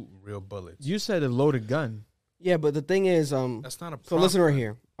shoot real bullets? You said a loaded gun. Yeah, but the thing is, That's not a prop so listen right gun.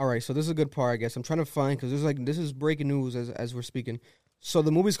 here. All right, so this is a good part, I guess. I'm trying to find because this is breaking news as we're speaking. So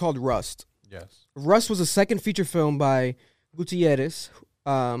the movie's called Rust. Yes. Rust was the second feature film by Gutierrez.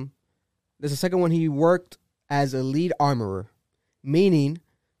 There's a second one. He worked as a lead armorer, meaning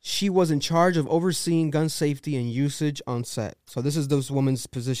she was in charge of overseeing gun safety and usage on set. So this is this woman's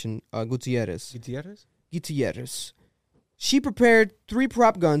position, Gutierrez. Gutierrez. She prepared 3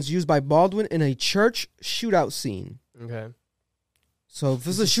 prop guns used by Baldwin in a church shootout scene. Okay. So if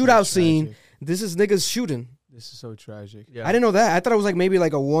this is a This is so shootout scene, tragic. this is niggas shooting. This is so tragic. Yeah. I didn't know that. I thought it was like maybe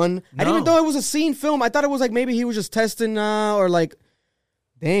like a one. I didn't even No. know it was a scene film. I thought it was like maybe he was just testing or like,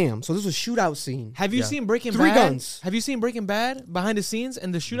 damn. So this was a shootout scene. Have you Yeah. seen Breaking 3 Bad? guns. Have you seen Breaking Bad behind the scenes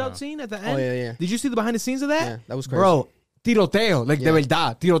and the shootout No. scene at the Oh end? yeah. Did you see the behind the scenes of that? Yeah, that was crazy. Bro, tiroteo, like Yeah. de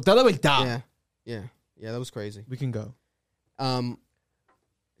verdad. Tiroteo de verdad. Yeah, that was crazy. We can go.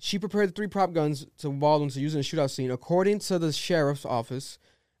 She prepared the 3 prop guns to Baldwin to use in a shootout scene. According to the sheriff's office,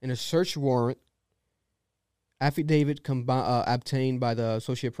 in a search warrant affidavit obtained by the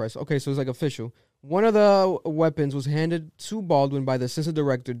Associated Press. Okay, so it's like official. One of the weapons was handed to Baldwin by the assistant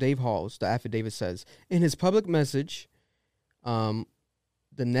director, Dave Halls, the affidavit says. In his public message, the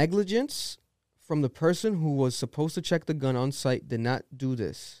negligence from the person who was supposed to check the gun on site did not do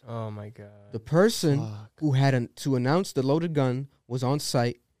this. Oh my God. The person Fuck. who had to announce the loaded gun was on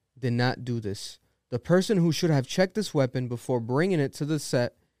site did not do this. The person who should have checked this weapon before bringing it to the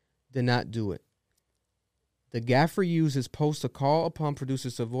set did not do it. The gaffer used his post to call upon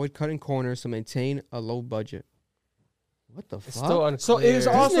producers to avoid cutting corners to maintain a low budget. What the It's fuck? still unclear. So it is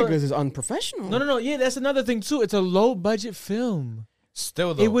This also- niggas is unprofessional. No. Yeah, that's another thing too. It's a low budget film.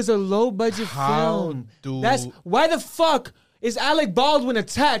 Still though, It was a low budget how film. do That's why the fuck is Alec Baldwin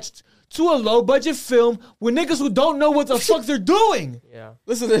attached to a low budget film with niggas who don't know what the fuck they're doing? Yeah.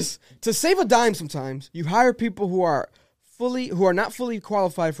 Listen to this. To save a dime sometimes, you hire people who are not fully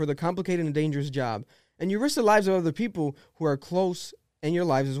qualified for the complicated and dangerous job. And you risk the lives of other people who are close and your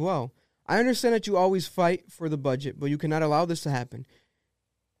lives as well. I understand that you always fight for the budget, but you cannot allow this to happen.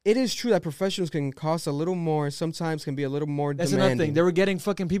 it is true that professionals can cost a little more. Sometimes can be a little more That's another demanding. thing. They were getting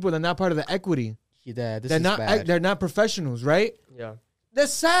fucking people that are not part of the equity. Yeah, this They're is not. bad. They're not professionals, right? Yeah.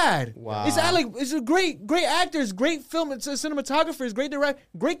 That's sad. Wow. It's Alec. It's a great actors, great film. It's a cinematographers, great director,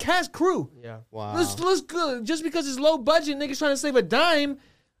 great cast crew. Yeah. Wow. Let's good. Just because it's low budget, niggas trying to save a dime.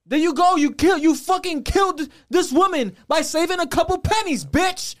 There you go. You fucking killed this woman by saving a couple pennies,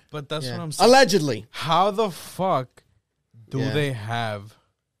 bitch. But that's Yeah. what I'm saying. Allegedly. How the fuck do Yeah. they have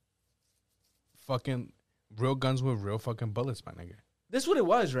fucking real guns with real fucking bullets, my nigga? That's what it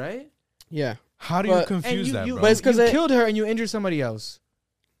was, right? Yeah. How do you But- confuse that, bro? but it's 'cause you they- killed her and you injured somebody else.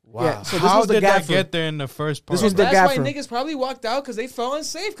 wow. Yeah, so this How was the did that gaffer. get there in the first part? This was And the that's gaffer. why niggas probably walked out because they felt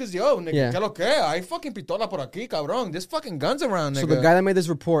unsafe. Because yo, nigga, Yeah. ¿qué lo que? Hay fucking pistola por aquí, cabrón. There's fucking guns around, nigga. So the guy that made this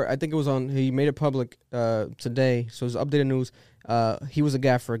report, I think it was he made it public today. So it's updated news. He was a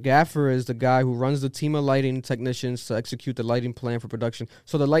gaffer. Gaffer is the guy who runs the team of lighting technicians to execute the lighting plan for production.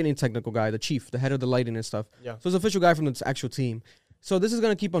 So the lighting technical guy, the chief, the head of the lighting and stuff. Yeah. So it's an official guy from the actual team. So this is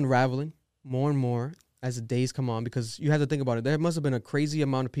going to keep unraveling more and more as the days come on, because you have to think about it. There must have been a crazy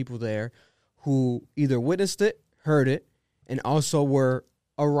amount of people there who either witnessed it, heard it, and also were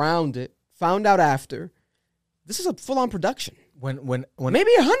around it, found out after. This is a full-on production. when Maybe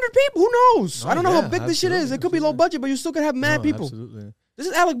 100 people. Who knows? No, I don't know yeah, how big this shit is. absolutely, It could be low absolutely. budget, but you still could have mad No, people. Absolutely, This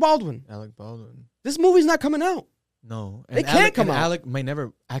is Alec Baldwin. Alec Baldwin. This movie's not coming out. No, They can't come out. Alec may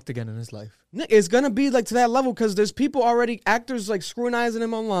never act again in his life. It's gonna be like to that level because there's people already, actors like scrutinizing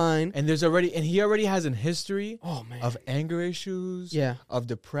him online. And he already has a history Oh man. of anger issues, Yeah. of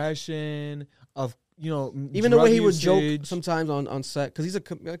depression, of Even the way he would usage. joke sometimes on set, because he's a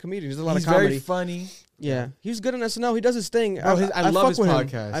comedian. There's a lot He's of comedy. very funny. Yeah, he's good on SNL. He does his thing. Bro, I love fuck his with him.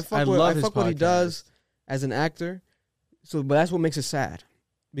 podcast. I fuck I with, love I his fuck what he does podcast. as an actor. So, but that's what makes it sad,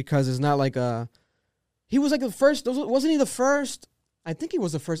 because it's not like he was like the first. Wasn't he the first? I think he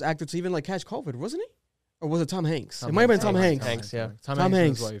was the first actor to even like catch COVID, wasn't he? Or was it Tom Hanks? It might have been Tom Hanks. Hanks, yeah. Tom Tom Hanks and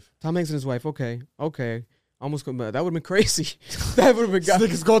Hanks. his wife. Tom Hanks and his wife. Okay. Almost, that would have been crazy. That would have been.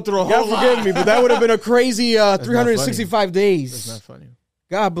 Niggas go through a God whole forgive me, but that would have been a crazy not 365 That's days. not funny.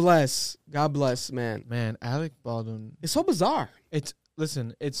 God bless, man. Man, Alec Baldwin. It's so bizarre. It's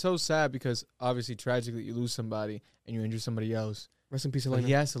so sad because obviously tragically you lose somebody and you injure somebody else. Rest in peace, But Elena.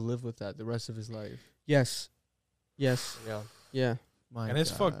 he has to live with that the rest of his life. Yes. Yeah. Yeah. My And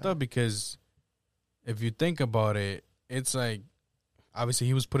it's God. fucked up because if you think about it, it's like obviously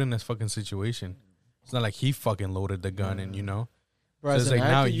he was put in this fucking situation. It's not like he fucking loaded the gun and Bro, So as it's an like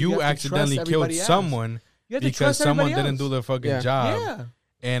now actor, you have to accidentally trust killed everybody else. someone You have to because trust someone everybody didn't do else. their fucking Yeah. job. Yeah.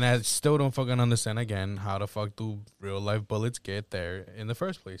 And I still don't fucking understand again how the fuck do real life bullets get there in the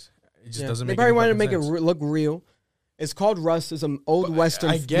first place? It just Yeah. doesn't They make probably any wanted to fucking make sense. it look real. It's called Rust. It's an old But western.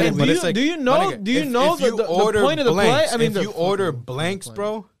 I get it, movie. but do it's you, like, do you know? my nigga, Do you if- know if you the order point of the play? blanks, I mean, if you order fucking blanks, point.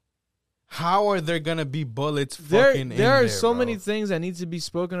 bro, how are there gonna be bullets There fucking in are there, so bro? many things that need to be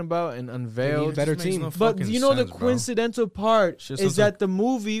spoken about and unveiled. better It just makes team. no But fucking you know sense, the bro. coincidental part Shit is sounds that the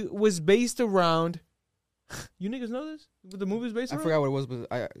movie was based around. You niggas know this? What the movie was based I around? forgot what it was, but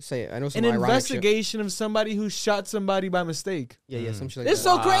I say it. I know some An ironic shit. investigation of somebody who shot somebody by mistake. Yeah, some shit like It's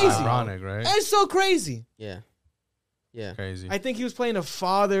that. so crazy. Ironic, right? It's so crazy. Yeah. Crazy. I think he was playing a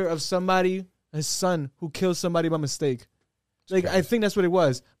father of somebody, his son, who killed somebody by mistake. Like, I think that's what it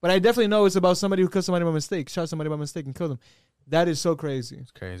was. But I definitely know it's about somebody who killed somebody by mistake, shot somebody by mistake and killed them. That is so crazy.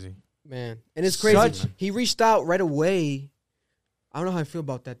 It's crazy. Man. And it's crazy. Such- He reached out right away. I don't know how I feel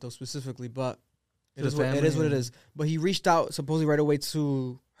about that, though, specifically, but To it is the what it family. is. But he reached out supposedly right away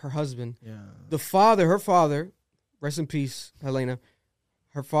to her husband. Yeah. Her father, rest in peace, Helena.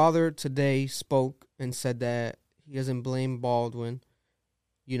 Her father today spoke and said that he doesn't blame Baldwin.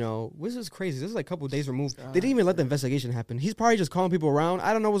 You know, this is crazy. This is like a couple of days removed. They didn't even let the investigation happen. He's probably just calling people around.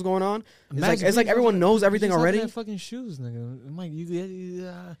 I don't know what's going on. It's like everyone knows everything already. Fucking shoes, nigga. Mike,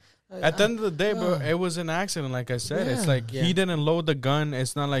 At the end of the day, bro, it was an accident. Like I said, it's Yeah. like Yeah. he didn't load the gun.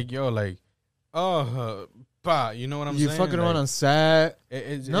 It's not like you know what I'm you saying? fucking around Like, on set.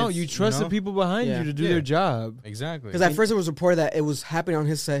 No, it's, you trust the people behind Yeah. you to do Yeah. their job. Exactly. Because at first it was reported that it was happening on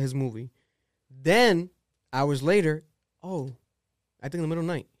his set, his movie. Then, hours later, I think in the middle of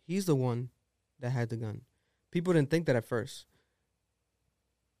the night, he's the one that had the gun. People didn't think that at first.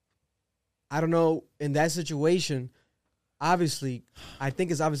 I don't know. In that situation, obviously, I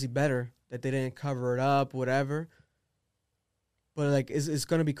think it's obviously better that they didn't cover it up, whatever. But like, it's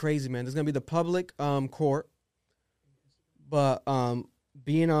gonna be crazy, man. There's gonna be the public court, but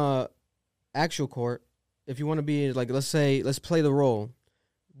being a actual court, if you want to be like, let's play the role.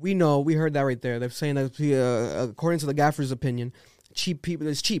 We heard that right there. They're saying that according to the gaffer's opinion, cheap people.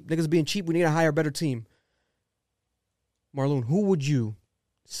 It's cheap. Niggas being cheap. We need to hire a better team. Marlon, who would you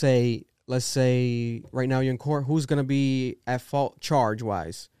let's say right now you're in court, who's gonna be at fault charge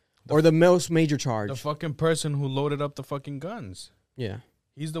wise, or the most major charge? The fucking person who loaded up the fucking guns. Yeah,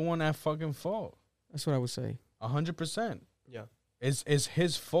 He's the one at fucking fault. that's what I would say. 100%. Yeah. It's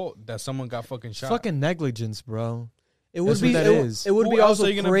his fault that someone got fucking shot. Fucking negligence, bro. It would That's be what that is. it would Who be else also are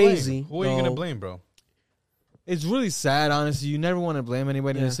you gonna crazy. blame? Who are you gonna though. blame, bro? It's really sad, honestly. You never want to blame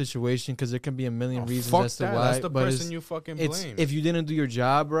anybody in Yeah. a situation because there can be a million reasons Fuck as to that. why. That's the but person you fucking it's blame. if you didn't do your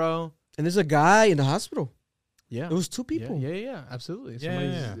job, bro. And there's a guy in the hospital. Yeah, It was two people, Yeah, absolutely. Yeah,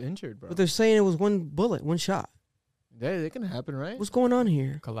 Somebody's injured, bro. but they're saying it was one bullet, one shot. It can happen, right? What's going on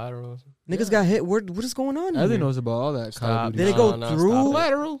here? Collateral. Niggas got hit. What is going on here? Everybody knows about all that. Call of Stop. Duty Did it shit. go No, through? stop it.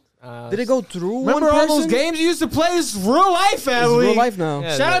 Collateral? Did it go through Remember one all person? those games you used to play? This real life, It's family. real life now.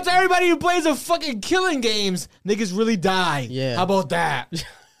 Yeah. Shout out to everybody who plays the fucking killing games. Niggas really die. Yeah. How about that?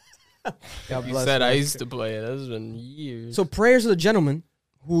 God You bless said you. I used to play it. That's been years. So prayers to the gentleman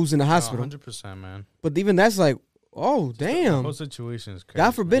who's in the hospital. 100%, man. But even that's like, oh The damn. whole situation is crazy.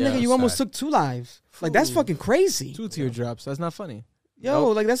 God forbid, man. nigga, you It's almost sad. took 2 lives. Like that's Ooh. fucking crazy. 2 teardrops. That's not funny. Yo,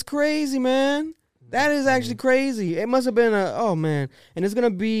 Nope. like that's crazy, man. That is actually crazy. It must have been oh man. And it's gonna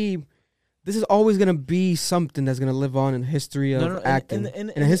be this is always gonna be something that's gonna live on in the history of acting. In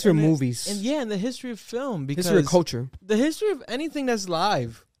the history of movies. And yeah, in the history of film. Because history of culture. the history of anything that's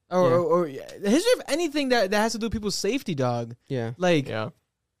live. Or the history of anything that has to do with people's safety, dog. Yeah. Like, yeah.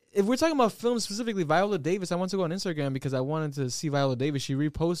 if we're talking about film specifically, Viola Davis, I want to go on Instagram because I wanted to see Viola Davis. She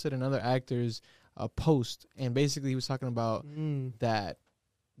reposted another actor's post, and basically he was talking about that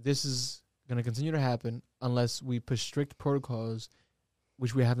this is going to continue to happen unless we put strict protocols,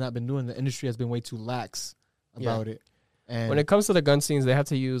 which we have not been doing. The industry has been way too lax about it. And When it comes to the gun scenes, they have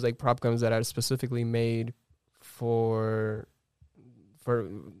to use like prop guns that are specifically made for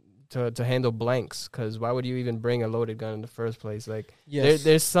to handle blanks. Because why would you even bring a loaded gun in the first place? Like Yes.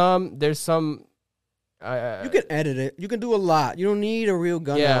 there's some you can edit it. You can do a lot. You don't need a real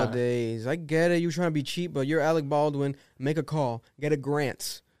gun Yeah. nowadays. I get it. You're trying to be cheap, but you're Alec Baldwin. Make a call. Get a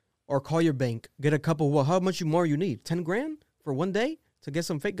grant. Or call your bank. Get a couple. Well, how much more you need? 10 grand for one day to get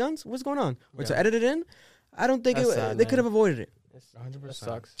some fake guns? What's going on? Or to Yeah. edit it in? I don't think That's sad, they man. could have avoided it. 100%. That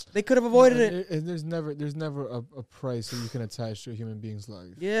sucks. They could have avoided No, it. There's never a price that you can attach to a human being's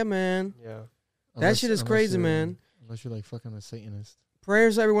life. Yeah, man. Yeah. That shit is crazy, you're- man. Unless you're like fucking a Satanist.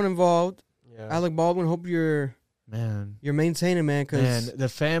 Prayers to everyone involved. Yeah. Alec Baldwin, hope you're maintaining, man. Man, Because the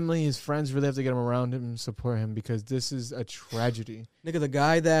family, his friends really have to get him around him and support him because this is a tragedy. nigga, the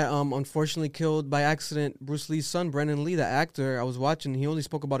guy that unfortunately killed by accident Bruce Lee's son, Brandon Lee, the actor, I was watching. He only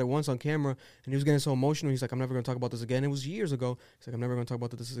spoke about it once on camera, and he was getting so emotional. He's like, "I'm never gonna talk about this again." It was years ago. He's like, "I'm never gonna talk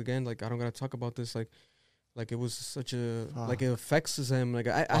about this again. Like, I don't gotta talk about this. Like it was such a like it affects him. Like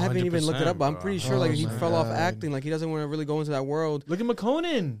I haven't even looked it up, but I'm 100%, pretty bro. sure like Oh he my fell off God. acting. Like he doesn't want to really go into that world, Look at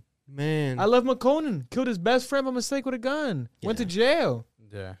McConan. man. I love McConan. Killed his best friend by mistake with a gun. Went to jail.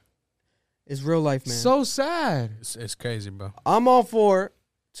 Yeah. It's real life, man. So sad. It's crazy, bro. I'm all for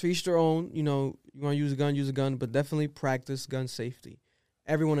to each their own. You know, you want to use a gun, but definitely practice gun safety.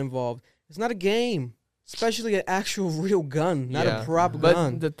 Everyone involved. It's not a game, especially an actual real gun, not Yeah. a prop But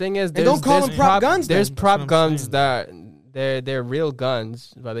gun. the thing is, And don't call them prop guns then. There's That's prop what I'm guns saying. that they're real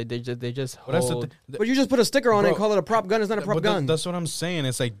guns, but they just But that's the hold. But you just put a sticker on it and Bro, call it a prop gun. It's not a prop But gun. that's what I'm saying.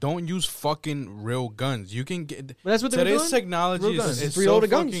 It's like don't use fucking real guns. You can get But that's what they were today's doing. technology Real is guns. it's Three so loaded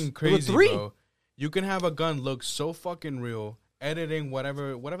guns. fucking There were crazy, 3. bro. You can have a gun look so fucking real, editing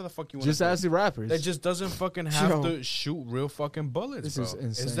whatever the fuck you want. Just ask the rappers. That just doesn't fucking have Yo. to shoot real fucking bullets, This bro. is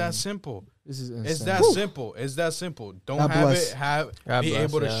It's insane. that simple. This is insane. It's that simple. It's that simple. Don't God have bless. it have God be bless,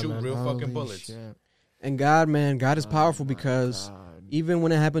 able to yeah, shoot man. real Holy fucking bullets. shit. And God, man, God is powerful Oh my because God. even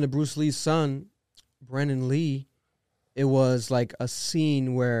when it happened to Bruce Lee's son, Brandon Lee, it was like a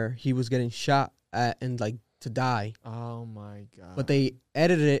scene where he was getting shot at and like to die. Oh my God. But they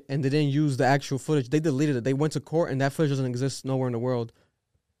edited it and they didn't use the actual footage. They deleted it. They went to court and that footage doesn't exist nowhere in the world.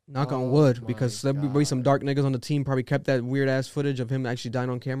 Knock Oh on wood, my because there be some God. dark niggas on the team probably kept that weird ass footage of him actually dying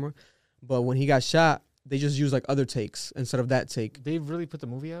on camera. But when he got shot, they just used like other takes instead of that take. They really put the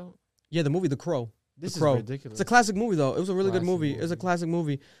movie out. Yeah, the movie The Crow. This Crow. is ridiculous. It's a classic movie though. It was a really good Classic movie. It was a movie. classic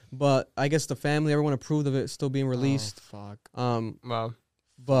movie. But I guess the family, everyone approved of it still being released. Oh, fuck. Wow.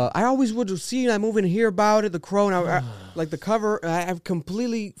 But I always would see that movie and hear about it, The Crow, and I like the cover. I've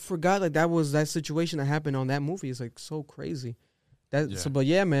completely forgot like that was that situation that happened on that movie. It's like so crazy. Yeah. But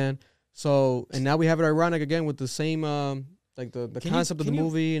yeah, man. So and now we have it ironic again with the same like the Can you- concept of the can you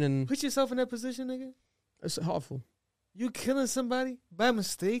movie and then Put yourself in that position, nigga. it's awful. You killing somebody by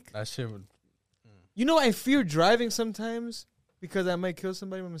mistake. That shit would You know, I fear driving sometimes because I might kill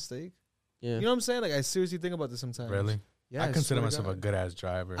somebody by mistake. Yeah. You know what I'm saying? Like, I seriously think about this sometimes. really. Yeah, I consider swear to myself a God. good ass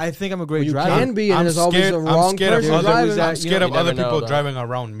driver. I think I'm a great You driver. can be, and there's always a wrong person of driving. I'm scared of You other never know, people though. driving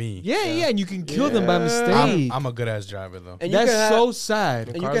around me. Yeah, and you can kill them by Yeah. mistake. I'm a good ass driver though. And you That's can have, so sad.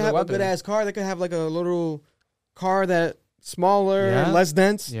 and you Car's can a have a weapon. good ass car that could have like a little car that smaller, Yeah. less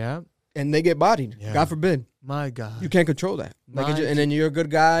dense, Yeah, and they get bodied. Yeah. God forbid. my God. You can't control that. Like, My- and then you're a good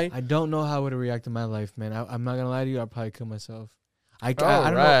guy. I don't know how I would have reacted in my life, man. I'm not gonna lie to you. I'd probably kill myself. I don't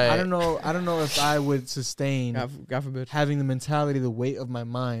Alright. know. I don't know if I would sustain God forbid. having the mentality, the weight of my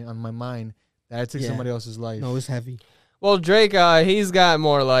mind on my mind that I took Yeah. somebody else's life. No, it's heavy. Well, Drake, he's got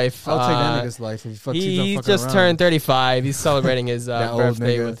more life. I'll take that nigga's life if he fucks He fucking just around. turned 35. He's celebrating his That old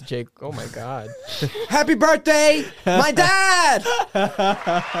birthday nigga. with Jake. Oh my God. Happy birthday, my dad.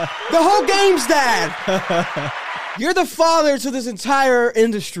 The whole game's dad. You're the father to this entire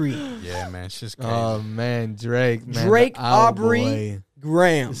industry. Yeah, man, it's just crazy. Oh man, Drake, man, Drake, the Aubrey, boy.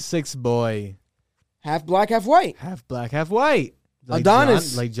 Graham, The sixth boy, half black, half white. half black, half white. Like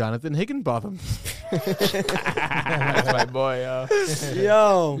Adonis. like Jonathan Higginbotham. That's my boy.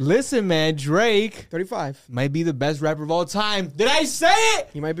 Yo, Listen, man, Drake 35. might be the best rapper of all time. Did I say it?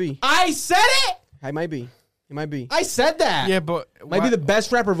 He might be. I said it. He might be. He might be. I said that. yeah, but Might be the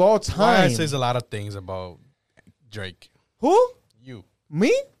best rapper of all Why time. says a lot of things about Drake. Who? You,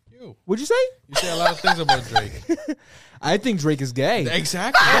 Me? you, What'd you say? you say a lot of things about Drake. I think Drake is gay.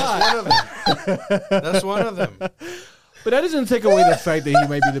 Exactly. That's one of them. That's one of them. But that doesn't take away the fact that he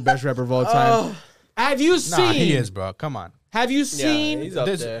might be the best rapper of all time. Have you seen? Nah, he is, bro. Come on. Have you Yeah, seen? he's up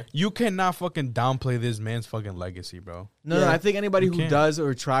This- there. you cannot fucking downplay this man's fucking legacy, bro. No, Yeah. I think anybody You who can't. does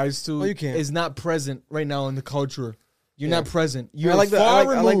or tries to Oh, you can't. is not present right now in the culture. You're Yeah. not present. You're I like far I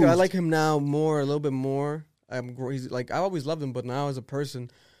removed. like him now more, a little bit more. He's like I always loved him, but now as a person,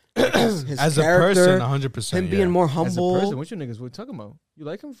 like his As a character, person, 100%. him being more As a humble. person, what you niggas we talking about? You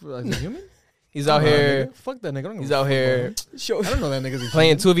like him for as a human? He's out Come on, here. nigga. Fuck that nigga. I don't give He's a out fuck here about him. Show, I don't know that nigga's a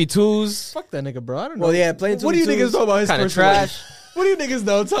playing human. 2v2s. Fuck that nigga, bro. I don't know. Well, yeah, playing What do you 2v2s. niggas know about his Kinda personal life? trash. What do you niggas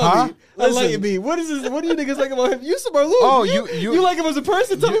know? Tell Huh? me. Listen. Enlighten me. What is this? What do you niggas like about him? Yusuf Marlowe. Oh, you you like him as a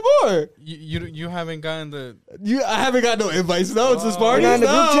person? Tell me more. you haven't gotten the I haven't got no invites. No, it's this party. You're not in the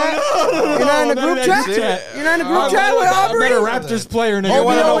group chat? You're not in the group chat? You're not in the group chat with I'm Aubrey? not a Raptors player, nigga. Oh, You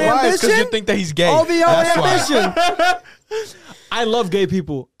wanna know OVO why? It's because you ambition? think that he's gay. OVO That's why. ambition. I love gay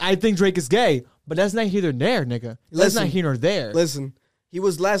people. I think Drake is gay, but that's not here nor there, nigga. That's Listen. not here nor there. Listen, he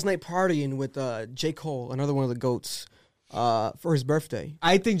was last night partying with J. Cole, another one of the GOATs, for his birthday.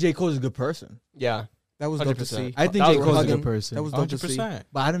 I think J. Cole is a good person. Yeah. That was dope to 100%. see. I think That J. was Cole's a hugging. good person. That was dope to see. 100%.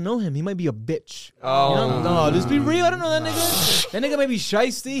 But I don't know him. He might be a bitch. Oh. You know? No, let's be real. I don't know that nigga. That nigga might be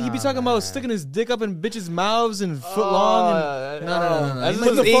shiesty. He be talking about sticking his dick up in bitches' mouths and foot long. And, no. That's He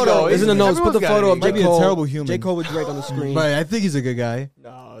might his be a photo. ego. It's in the notes. Put the Everyone's got photo an of Might J. be a Cole. terrible human. J. Cole with Drake on the screen. But I think he's a good guy.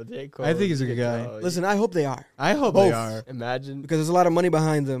 No, J. Cole. I think he's a good guy. Listen, I hope they are. I hope Both. they are. Imagine. Because there's a lot of money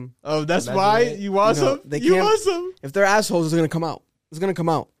behind them. Oh, that's Imagine why it. you want You know, some. they You can't- want some. If they're assholes, it's going to come out. It's going to come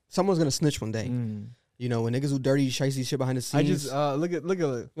out. Someone's going to snitch one day. Mm. You know, when niggas do dirty, shicey shit behind the scenes. I just look at Look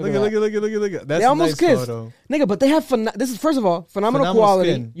at That's They a almost nice kissed. photo. Nigga, but they have this is first of all phenomenal Phenomenal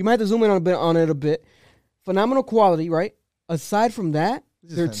quality. skin. You might have to zoom in on it a bit. Phenomenal quality, right? Aside from that,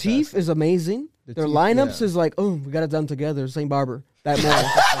 This is their fantastic. teeth is amazing. The Their teeth, lineups yeah. is like, oh, we got it done together. Same barber, that man.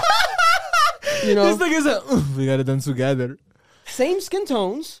 You know, This nigga's a we got it done together. same skin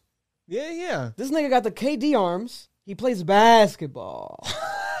tones. Yeah. This nigga got the KD arms. He plays basketball.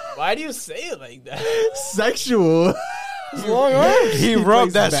 Why do you say it like that? Sexual. Long arms. He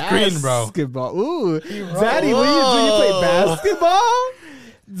rubbed that screen, bro. Basketball. Ooh, Daddy, what you do? You play basketball?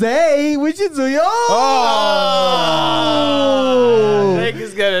 Day, what you do, yo? Oh. Drake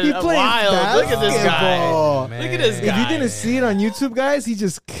is getting He plays wild. Look at this guy. basketball. Man. Look at this If guy. you didn't see it on YouTube, guys, he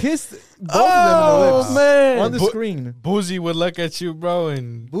just kissed both Oh, of them in the lips man. on the Bo- screen. Boozy would look at you, bro,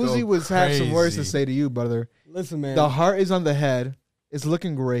 and Boozy go would have some words to crazy. say to you, brother. Listen, man. The heart is on the head. It's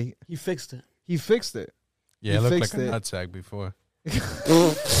looking great. He fixed it. He fixed it. Yeah, He it looked like fixed a it. nutsack before.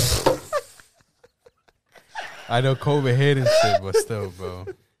 I know COVID hated shit, but still, bro.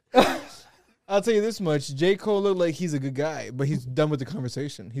 I'll tell you this much: J. Cole looked like he's a good guy, but he's done with the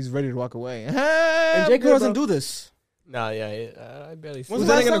conversation. He's ready to walk away. And J. Cole doesn't do this. Nah, yeah, I barely see When's Who's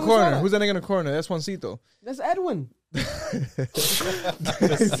the that last nigga in time the we saw corner? that? Who's that nigga in the corner? That's Juancito. That's Edwin. This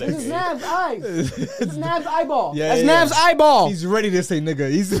This is Nav's eyes. This is Nav's eyeball. Yeah, That's yeah, Nav's yeah. eyeball. He's ready to say nigga.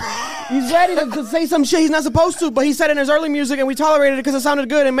 He's He's ready to say some shit he's not supposed to, but he said it in his early music, and we tolerated it because it sounded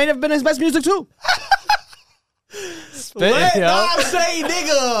good, and may have been his best music too. let yo. Nav say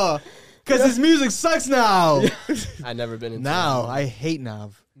nigga, because his music sucks now. I never been into Now it. I hate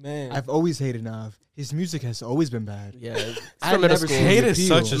Nav. Man. I've always hated Nav. His music has always been bad. Yeah, it's I've from middle never school. seen Hate is appeal.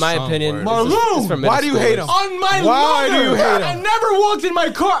 such a In my strong opinion, word. it's from Why do you middle hate schoolers. him? On my Why mother, do you hate I him? never walked in my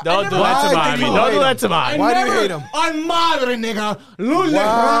car. Don't do that to Bobby. Don't do that to Bobby. Why do you hate him? On madre, nigga. Lule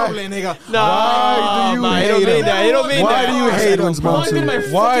Why? roble, nigga. No, Why do you man, hate he don't mean him? that. He don't mean Why that. do you hate him, bro? Pointed in my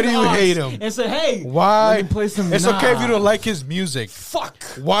Why do fucking you eyes hate him? And said, hey, Why? let me play some It's okay if you Nav. don't like his music. Fuck.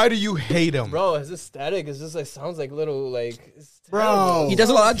 Why do you hate him? Bro, his aesthetic is just like sounds like little like. It's Bro. terrible. He does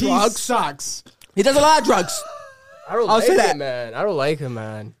a lot of He drugs. sucks. He does a lot of drugs. I don't I'll like say him, that. man. I don't like him,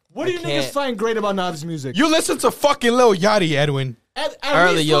 man. What do you I niggas can't. find great about Nav's music? You listen to fucking Lil Yachty, Edwin. At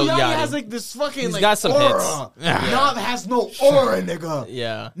Early least Yo Lil Yachty Yachty. has like this fucking He's like got some aura. hits. Nav has no aura, nigga.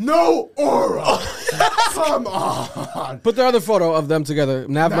 Yeah. No aura. Come on. Put the other photo of them together.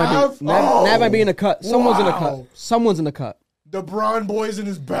 Nav might Nav? be, Nav might be in the cut. Someone's in the cut. Wow. Someone's in the cut. The Braun boy's in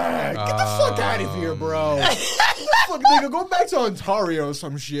his bag. Get the fuck out of here, bro. Fuck, nigga, go back to Ontario or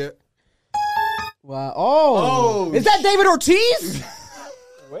some shit. Wow. Oh, Is that David Ortiz?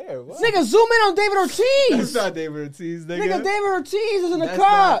 Where? What? Nigga, zoom in on David That's Ortiz. not David Ortiz, nigga. Nigga, David Ortiz is in the That's cut.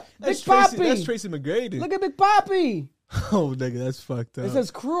 not- Big that's Tracy, Papi. that's Tracy McGrady. Look at Big Papi. Oh, nigga, that's fucked up. It says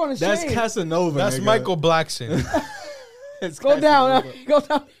crew on his That's shade. Casanova. That's nigga. Michael Blackson. That's Go down. Casanova. Go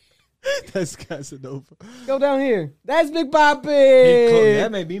down. That's Casanova. Go down here. That's Big That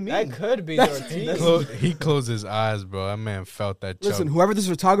Papi. may be me. That could be Ortiz. He closed his eyes, bro. That man felt that Listen, choke. whoever this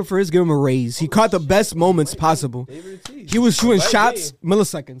photographer is, give him a raise. He caught the best moments possible. He was shooting Might shots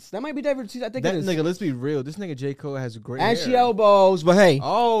milliseconds. That might be David Ortiz. I think That it is. nigga, let's be real. This nigga J. Cole has great Ashy hair. elbows, but hey,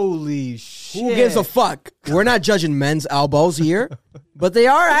 Holy shit. who gives a fuck? We're not judging men's elbows here, but they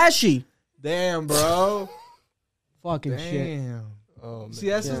are ashy. Damn, bro. Fucking shit. Damn. Oh, man. See,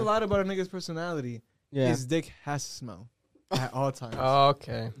 that says Yeah. a lot about a nigga's personality. Yeah. His dick has to smell at all times.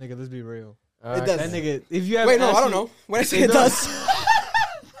 Okay. Nigga, let's be real. Alright. does. That nigga, if you have Wait, no, I ashy- don't know. When I say It it does,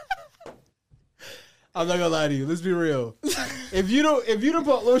 I'm not gonna lie to you. Let's be real. if you don't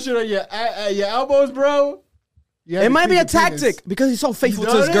put lotion on your your elbows, bro, you have it to might be clean a the penis. tactic because he's so faithful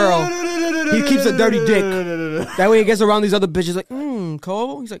No, to his no, girl. no, no, no, no, no, He no, keeps a no, dirty no, dick. no, no, no, no. That way he gets around these other bitches like,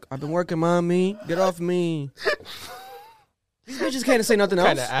 Cole. He's like, I've been working, mommy. Get off me. These bitches can't say nothing else.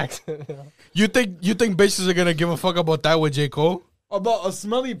 Kind of accent. You think bitches are gonna give a fuck about that with J. Cole? About a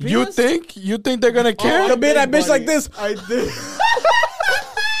smelly penis? You think they're gonna care? I'll be that bitch like this. I did.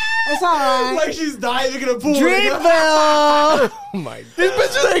 It's all right. Like she's diving in a pool. Dreamville. Oh my god. These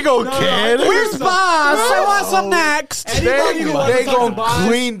bitches ain't gonna care. Where's Boss? I want some next. Anybody who wants They to talk to gonna Boss-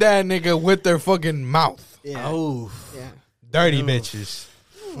 clean that nigga with their fucking mouth. Yeah. Oh, Yeah. Dirty bitches.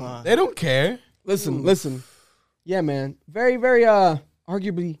 They don't care. Listen. Yeah, man. Very, very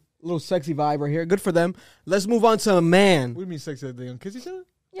arguably a little sexy vibe right here. Good for them. Let's move on to a man. what do you mean sexy? They gonna kiss each other?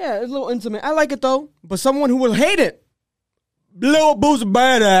 Yeah, it's a little intimate. I like it though. But someone who will hate it. Lil Boo's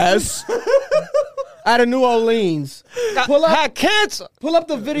badass. Out of New Orleans. Pull up, Had cancer. pull up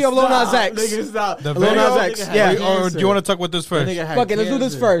the video of Lil Nas X. Nigga, stop. The Lil video? Nas X. Yeah. Or do you want to talk with this first? Fuck it, let's do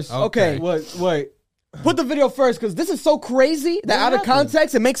this first. Okay. Wait. Put the video first because this is so crazy that out of happened?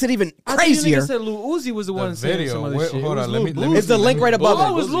 context it makes it even I crazier. thought you nigga said Lil Uzi was the one saying video. some other Wait, shit. hold It was on, let Lil me- It's the Boosie. link right above Oh, it.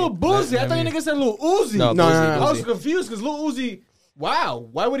 it was Lil Boosie. I Let thought you me- nigga said Lil Uzi. No, No, Boosie, no, no. I was Boosie. confused because Lil Uzi. Wow,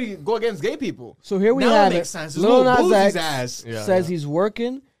 why would he go against gay people? So here we now have it it. makes sense. It's Lil Lil Nas Boosie's X ass. Yeah, says yeah. he's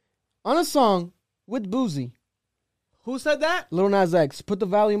working on a song with Boozy. Who said that? Lil Nas X. Put the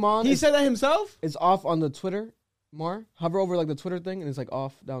volume on. He It's- said that himself. It's off on the Twitter. More hover over like the Twitter thing, and it's like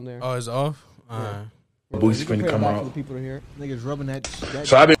off down there. Oh, it's off? Alright. Boosie You can finna play it come back for out. the people to hear it. Niggas rubbing that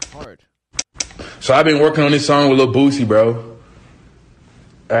So I've been- hard. So I've been working on this song with Lil Boosie, bro.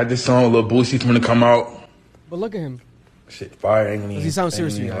 I had this song with Lil Boosie finna come out. But look at him. Shit, fire ain't even. Does he sound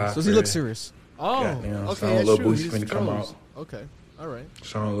serious to you guys? Does he look serious? Oh, Goddamn, okay, son, that's Lil true. Boosie He's finna come froze. out. Okay, all right.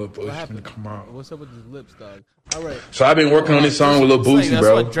 Song with Lil Boosie happened? finna come out. What's up with his lips, dog? All right. So I've been working on this song with Lil It's like, Boosie, that's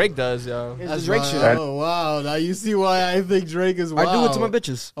bro. what Drake does, yo. It's the Drake shit. Oh wow! Now you see why I think Drake is. Wow. I do it to my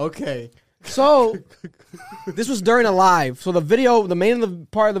bitches. Okay. So this was during a live. So the video, the main of the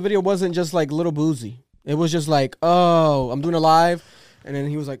part of the video wasn't just like Little Boozy. It was just like, oh, I'm doing a live, and then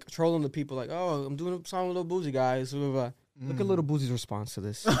he was like trolling the people, like, oh, I'm doing a song with Little Boozy, guys. Blah, blah, blah. Look at Little Boozy's response to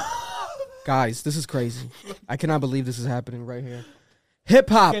this. Guys, this is crazy. I cannot believe this is happening right here. Hip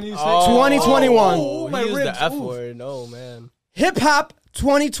hop Can you say 2021. Oh, my he used ribs. the F Oof. word. No, man. Hip hop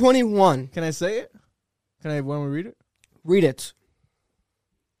 2021. Can I say it? Can I? Want me to read it? Read it.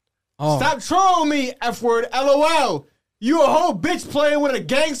 Oh. Stop trolling me, F word. LOL. You a whole bitch playing with a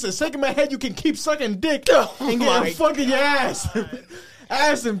gangster. Shaking my head, you can keep sucking dick and getting fucking your ass.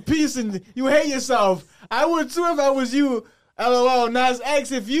 Ass in peace, and you hate yourself. I would too if I was you. LOL. Nas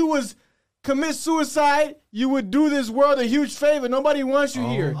X, if you was commit suicide, you would do this world a huge favor. Nobody wants you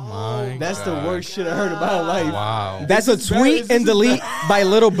here. My That's the God. worst shit I heard about life. Wow. That's a tweet and delete by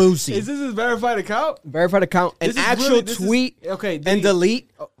Little Boosie. Is this his verified account? Verified account. An This is actual really- this is- tweet okay, did and he-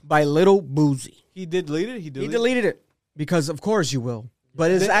 delete by Little Boosie. He did delete it? He He deleted deleted it because, of course, you will. But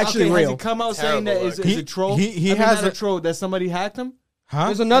it's it? actually Has real. he come out saying that Terrible, is a troll? he I mean, has not a a- troll, that somebody hacked him? Huh?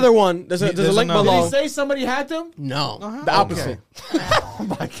 There's another one. There's a There's link another- below. Did he say somebody hacked him? No, Uh-huh. the opposite. Oh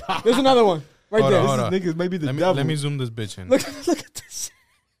my God. There's another one right Hold there. on, hold This on. nigga's maybe the Let devil. me zoom this bitch in. Look at this.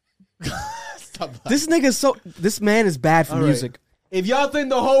 This nigga's so. This man is bad for All right. music. If y'all think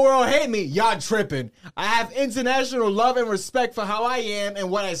the whole world hate me, y'all tripping. I have international love and respect for how I am and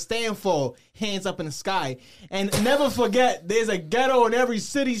what I stand for. Hands up in the sky. And never forget, there's a ghetto in every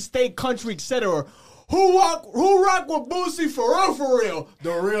city, state, country, etc. Who rock with Boosie for real?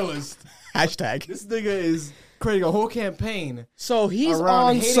 The realest. Hashtag. This nigga is creating a whole campaign. So he's Around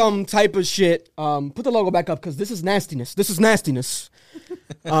on hating- some type of shit. Put the logo back up because this is nastiness. This is nastiness.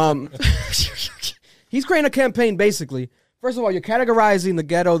 He's creating a campaign basically. First of all, you're categorizing the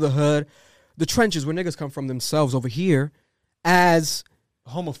ghetto, the hood, the trenches where niggas come from themselves over here as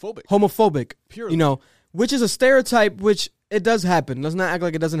Homophobic. homophobic. Purely. You know, which is a stereotype which it does happen. Let's not act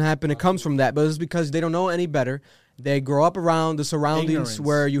like it doesn't happen. It comes from that, but it's because they don't know any better. They grow up around the surroundings Ignorance.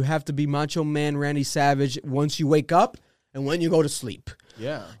 where you have to be Macho Man Randy Savage once you wake up and when you go to sleep.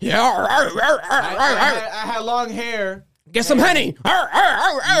 Yeah. Yeah. I had long hair. Get some Henny. You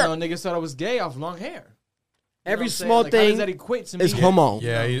know, niggas thought I was gay off long hair. You know Every what I'm saying? small Like, how does thing that equate to me? is homo.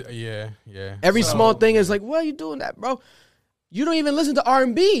 Yeah, yeah. Every So- small thing is like, why are you doing that, bro? You don't even listen to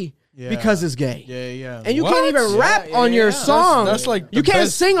R&B Yeah. because it's gay. Yeah, yeah. And you What? can't even rap Yeah, on yeah, your yeah. song. That's like you the can't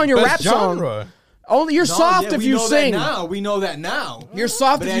best- sing on your best rap song. genre. Only you're No, soft yeah, if we you know sing. That now. We know that now. You're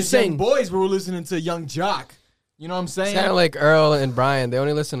soft But if you as young sing. boys, we were listening to Young Jock. You know what I'm It's saying? kind of like Earl and Brian. They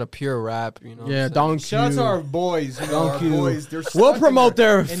only listen to pure rap. You know. what Yeah, I'm saying? Don Shout out to Q. our boys. You know, our Q. boys. They're We'll stuck promote in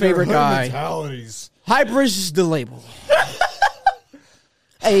their in favorite hood guy. mentalities. Hybrish is the label.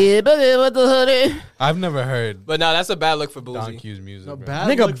 Hey, baby, what the hoodie? I've never heard But no, that's a bad look for Don Boozy. Q's music. No, bro. bad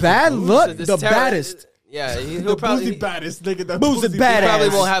Nigga, look for bad Boozy. look. This The terror- baddest. Yeah, he'll The probably Boozy baddest nigga. The Boozy Boozy badass. probably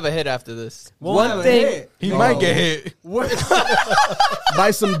won't have a hit after this. Won't One have a thing- hit. He No. might get hit. What?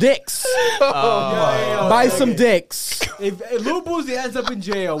 Buy some dicks. Buy some dicks. If Lil Boozy ends up in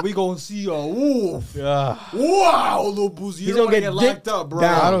jail, we gonna see a woof. Yeah. Wow, Lil Boozy. You He's don't gonna want to get get locked dicked up, bro.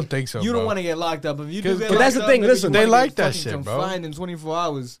 down. I don't think so. You bro. don't want to get locked up. If you do But get that's locked the thing, up, listen, niggas they might like get that fucking shit, bro. confined in 24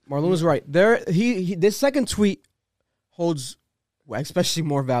 hours. Marlon was right. This second tweet holds especially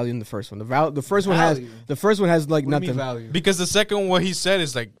more value than the first one. The first one Value? has like What do you mean nothing. value? Because the second what he said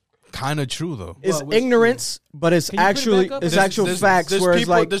is like kind of true though. It's What, what's ignorance, but it's Can you put it actually back up? it's There's- actual there's- facts. There's Where it's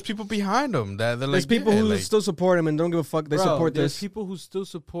people, like there's people behind him that they're there's like people yeah, who like, still support him and don't give a fuck. They Bro, support there's this. people who still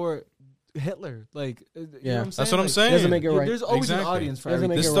support Hitler. Like, you Yeah. know what I'm saying? That's what I'm Like, saying. Doesn't make it right. There's always Exactly. an audience for Doesn't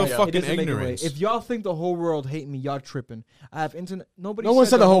make everything. it There's still right. It doesn't fucking make it right. ignorance. If y'all think the whole world hate me, y'all tripping. I have internet. Nobody. No one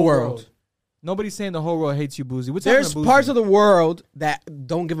said the whole world. Nobody's saying the whole world hates you, Boozy. What's There's happening to parts Boozy? of the world that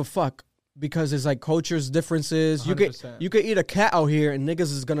don't give a fuck because there's like cultures differences. You 100%. could eat a cat out here and niggas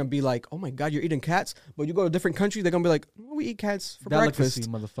is gonna be like, oh my god, you're eating cats. But you go to a different country, they're gonna be like, oh, we eat cats for Delicacy,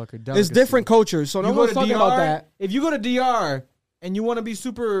 breakfast. motherfucker. It's Delicacy. different cultures, so no You go one's to talking DR, about that. If you go to DR and you want to be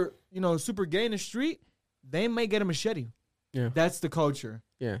super, super gay in the street, they may get a machete. Yeah. That's the culture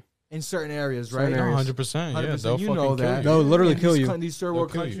Yeah, in certain areas, Certain right? areas. 100%. Yeah, 100%, they'll you fucking know kill that. you. They'll literally In kill these you. These third world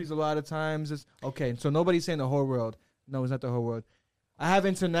They'll kill countries, a lot of times, it's okay. So nobody's saying the whole world. No, it's not the whole world. I have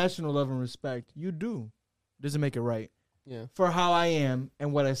international love and respect. You do. Doesn't make it right Yeah, for how I am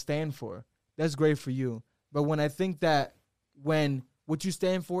and what I stand for. That's great for you. But when I think that when what you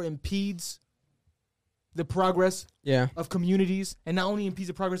stand for impedes the progress yeah, of communities, and not only impedes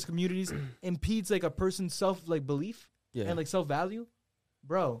the progress of communities, impedes like a person's self belief yeah, and like self value,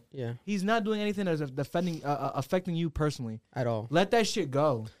 bro. yeah, He's not doing anything that's affecting you personally. at all. Let that shit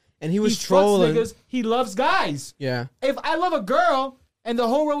go. And he was fucks trolling. niggas. He loves guys. Yeah, If I love a girl and the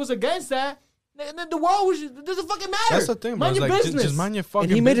whole world was against that, then the world was, doesn't fucking matter. That's the thing, bro. Mind It's your like, business. just mind your fucking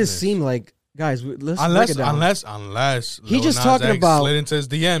and he made business. it seem like, guys, let's break Unless it down. he He just talking about- slid into his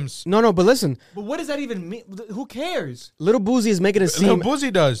DMs. No, but listen, But what does that even mean? Who cares? Little Boozy is making it Lil seem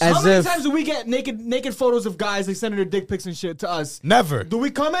Boozy does. as How many if- times do we get naked photos of guys like sending their dick pics and shit to us? Never. Do we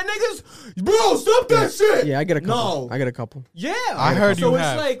come at niggas? Bro, stop that shit. yeah, I get a couple. No. I get a couple. Yeah. I heard so you it's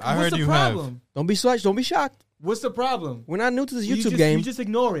have. like, I what's heard the you have. problem? Don't be shocked. What's the problem? We're not new to this You YouTube just, game. You just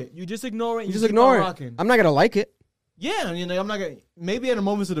ignore it. You just ignore it. You You just keep ignore on it. rocking. I'm not gonna like it. Yeah, I'm not gonna. Maybe at a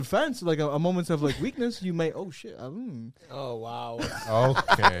moments of defense, like a moments of like weakness, you may. Oh shit. Oh wow.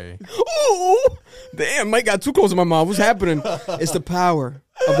 Okay. Ooh, damn, Mike got too close to my mouth. What's happening? It's the power.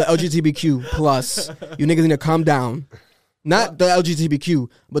 of the LGBTQ plus, you niggas need to calm down. Not the LGBTQ,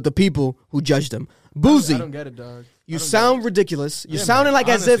 but the people who judge them. Boozy, I don't get it, dog. you sound ridiculous. You sounded like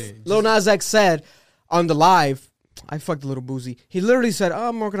as if honestly, Lil Nas X said on the live, I fucked Little Boozy. He literally said, oh,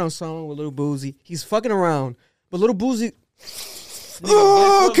 I'm working on a song with Little Boozy. He's fucking around. But Little Boozy,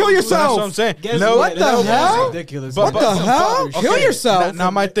 oh, kill That's what I'm yourself. saying. Guess No, what the hell? Ridiculous. What the hell? Kill yourself.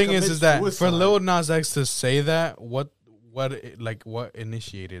 Now my thing Commit is that for suicide. Lil Nas X to say that, what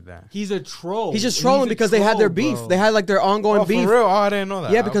initiated that? He's a troll. He's just trolling because they had their beef. They had like their ongoing Oh, beef. for real? Oh, I didn't know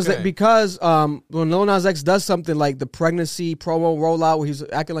that. Yeah, because Okay. when Lil Nas X does something like the pregnancy promo rollout where he's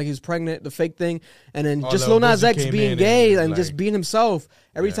acting like he's pregnant, the fake thing, and then just Lil Lil Nas Boosie X came being in gay and, and like- just being himself,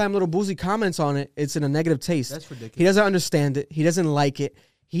 every Yeah. time Little Boosie comments on it, it's in a negative taste. That's ridiculous. He doesn't understand it. He doesn't like it.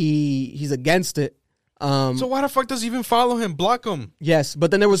 He's against it. So why the fuck does he even follow him? Block him. Yes, but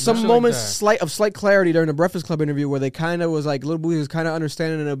then there was some Shit like moments that. slight clarity during the Breakfast Club interview where they kind of was like Lil Boosie was kind of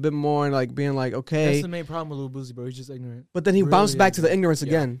understanding it a bit more and like being like okay, That's the main problem with Lil Boosie, bro. He's just ignorant. but then he Really bounced back to the ignorant. ignorance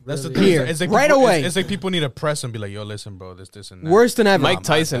again. That's the Really? thing. Here. It's like Right people, away. It's like people need to press and be like, yo, listen, bro, this, and that. Worse than ever. Mike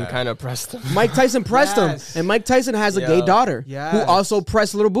Tyson bad. kind of pressed him. Mike Tyson pressed Yes. him, and Mike Tyson has a gay Yeah. daughter who Yes. also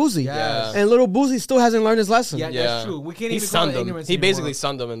pressed Little Boosie. Yes. And Little Boosie still hasn't learned his lesson. Yeah, that's true. We can't He even call sunned it him. ignorance He anymore. basically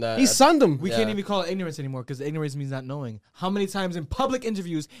sunned him in that. He sunned him. We Yeah. can't even call it ignorance anymore because ignorance means not knowing. How many times in public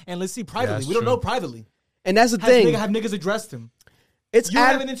interviews and let's see privately? that's We don't true. know privately. And that's the Have thing. niggas addressed him? It's You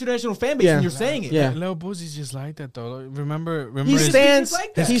have an international fan base Yeah. and you're saying it. Yeah. Lil Boosie's just like that though. Remember he his, stands. just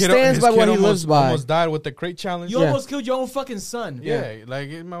like that. He his kid- stands his by kid what he almost, lives by. Almost died with the crate challenge. You Yeah. almost killed your own fucking son. Yeah, like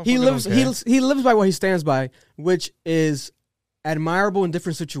He motherfucker lives. don't care. He lives by what he stands by, which is admirable in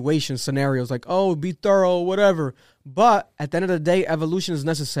different situations, scenarios. Like, oh, be thorough, whatever. But at the end of the day, evolution is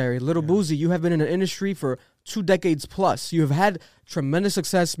necessary. Little Boosie, you have been in the industry for 2 decades plus. You have had tremendous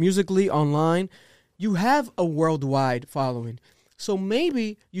success musically, online. You have a worldwide following. So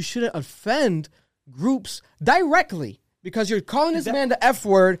maybe you shouldn't offend groups directly because you're calling this man the F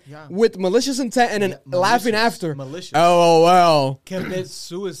word Yeah. with malicious intent and then laughing after. Malicious. LOL. Commit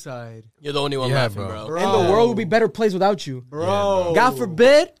suicide. You're the only one Yeah, laughing, bro. bro. And the world would be a better place without you. Bro. God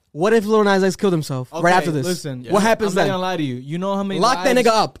forbid, what if Lil Nas X killed himself right Okay, after this? Listen, What happens I'm not then? gonna lie to you. You know how many Lock that lives-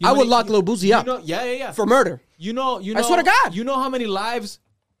 nigga up. you I know would how lock many- Lil Boosie you up. know- yeah. For murder. You know. I swear to God. You know how many lives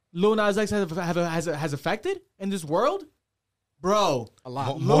Lil Nas X has affected in this world, bro. A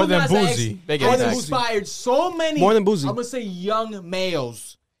lot. More Lil than Nas X Boosie. Big has impact. inspired so many. More than Boosie. I'm gonna say young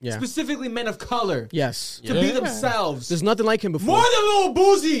males, Yeah. specifically men of color, Yes. to be themselves. There's nothing like him before. More than Lil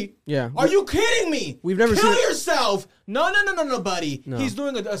Boosie. Yeah. Are you kidding me? We've never Kill seen- yourself. No, buddy. No. He's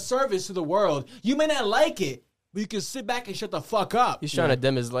doing a service to the world. You may not like it, but you can sit back and shut the fuck up. He's trying to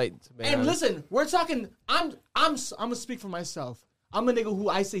dim his light. to be And honest. listen, we're talking. I'm gonna speak for myself. I'm a nigga who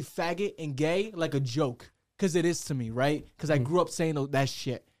I say faggot and gay like a joke, cause it is to me, right? Cause I grew up saying that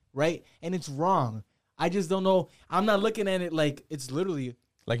shit, right? And it's wrong. I just don't know. I'm not looking at it like it's literally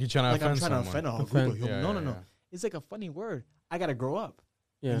Like you're trying to like I'm offend trying someone. to offend a whole Offend. group of people. Yeah, No, yeah, no. yeah. It's like a funny word. I gotta grow up.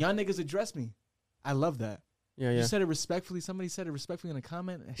 Yeah. And y'all niggas address me. I love that. Yeah, You yeah. said it respectfully. Somebody said it respectfully in a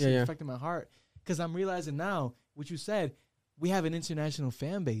comment. That shit Yeah, yeah. affected my heart. Because I'm realizing now what you said. We have an international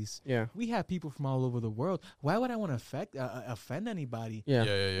fan base. Yeah. We have people from all over the world. Why would I want to offend anybody? Yeah.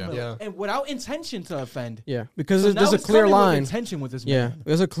 Yeah. Yeah. And without intention to offend. Yeah. Because So there's now a it's clear coming with line. intention with this Yeah. man.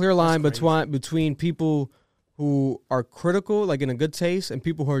 There's a clear line That's crazy. between people who are critical, like in a good taste, and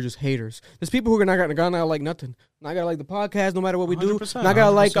people who are just haters. There's people who are not gonna like nothing. Not gonna like the podcast, no matter what we do. 100%, Not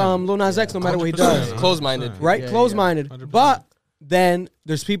gonna like 100%. Lil Nas X, no matter what he does. 100%. Close-minded. Right? Yeah, Close-minded. 100%. But then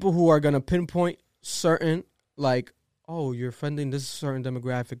there's people who are gonna pinpoint certain, like, oh, you're offending this certain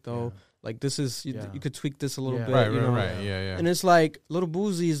demographic though. Like this is you could tweak this a little Yeah. bit. Right, you know? right. Yeah. And it's like Little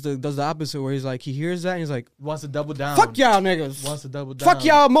Boozy does the opposite, where he's like he hears that and he's like, Wants to double down. "Fuck y'all niggas, Wants to double down. fuck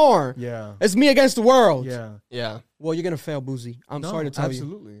y'all more. Yeah. It's me against the world." Yeah. Yeah. Well, you're gonna fail, Boozy. I'm No, sorry to tell you.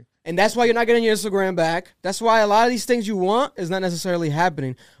 absolutely. And that's why you're not getting your Instagram back. That's why a lot of these things you want is not necessarily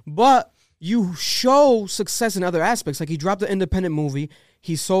happening. But you show success in other aspects. Like he dropped an independent movie.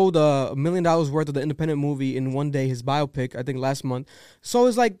 He sold $1 million worth of the independent movie in one day, his biopic, I think last month. So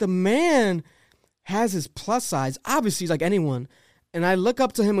it's like the man has his plus sides. Obviously, he's like anyone. And I look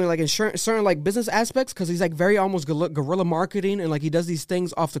up to him in like in certain like business aspects because he's like very almost guerrilla marketing and like he does these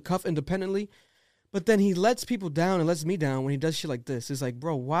things off the cuff independently. But then he lets people down and lets me down when he does shit like this. It's like,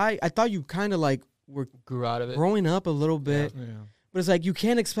 bro, why? I thought you kind of like were Grew out of it. growing up a little bit. Yeah. But it's like you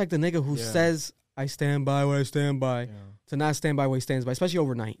can't expect a nigga who says, I stand by what I stand by, to not stand by what he stands by, especially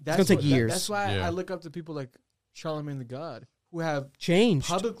overnight. It's going to take years. That's why Yeah. I look up to people like Charlamagne the God who have Changed.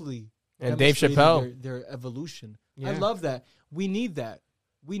 publicly And Dave demonstrated Chappelle. their evolution. I Yeah. love that. We need that.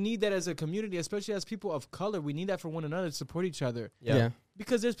 we need that as a community, especially as people of color. We need that for one another to support each other. Yeah.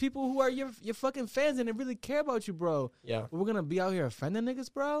 Because there's people who are your fucking fans and they really care about you, bro. Yeah. We're gonna be out here offending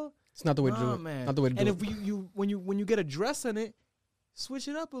niggas, bro. It's not the way to do Nah, it. man. Not the way to do and it. if when you get a dress on it, switch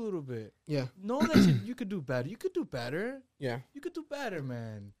it up a little bit. Yeah. Know that you could do better. You could do better. Yeah. You could do better,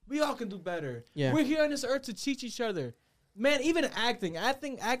 man. We all can do better. Yeah. We're here on this earth to teach each other. Man, even acting.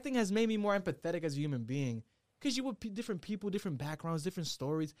 Acting has made me more empathetic as a human being. Because you with different people, different backgrounds, different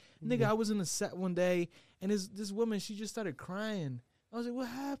stories. Nigga, I was in a set one day, and this woman, she just started crying. I was like, what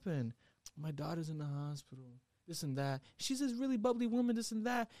happened? My daughter's in the hospital. This and that. She's this really bubbly woman. This and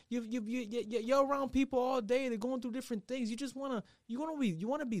that. You're around people all day. They're going through different things. You just wanna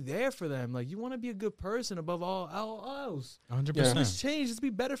be there for them. Like you wanna be a good person above all else. 100%. Let's change. Let's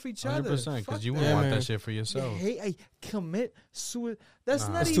be better for each other. 100%. Because Fuck you that. wouldn't want man. that shit for yourself. Commit suicide. That's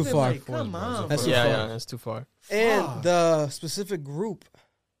Nah. not That's too even far. like. Come on. That's bro. too far. Yeah, that's too far. And Fuck. the specific group,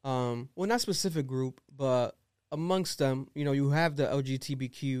 well, not specific group, but amongst them, you have the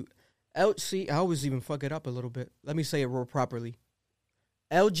LGBTQ. I always even fuck it up a little bit. Let me say it real properly.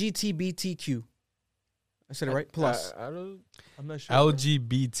 LGBTQ. I said it right? Plus. I'm not sure.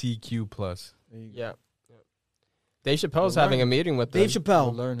 LGBTQ plus. There you go. Yeah. Dave Chappelle's We're having a learning. meeting with Dave them. We're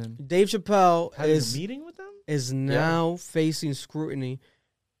Chappelle. learning. Dave Chappelle Having is a meeting with them? now facing scrutiny.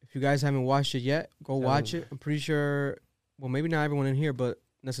 If you guys haven't watched it yet, go Yeah. watch it. I'm pretty sure, well, maybe not everyone in here, but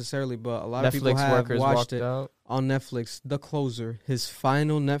a lot of people Netflix have workers watched walked it out. on Netflix. The Closer, his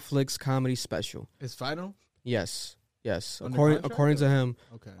final Netflix comedy special. It's final? Yes. Under According contract, to or- him,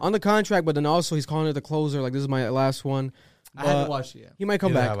 Okay. on the contract, but then also he's calling it the Closer. Like, this is my last one. I haven't But watched it yet. he might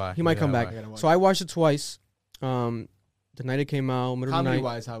come Neither have I. back. He might come Neither back. have I gotta watch So I watched it twice. The night it came out, middle of the Comedy night.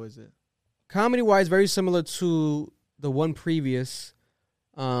 wise, how is it? Comedy wise, very similar to the one previous,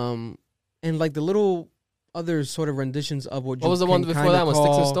 and like the little other sort of renditions of what. What was the one before that one?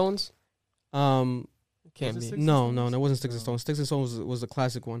 Sticks and Stones? Can't Was it be. Sticks and No, Stones? that wasn't Sticks and No. Stones. Sticks and Stones was the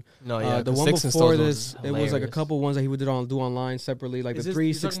classic one. No, yeah. The one Sticks and before Stones this, it was like a hilarious. couple ones that he would do online separately, like Is the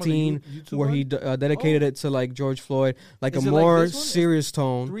this- you're talking about 316, the YouTube where he one? dedicated it to like George Floyd, like Is a it like more this one? Is- serious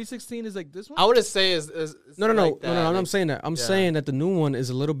tone. 316 is like this one? I wouldn't say is No, like that. I'm not saying that. I'm Yeah. saying that the new one is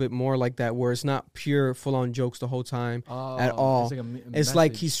a little bit more like that, where it's not pure full on jokes the whole time at all. It's like, a It's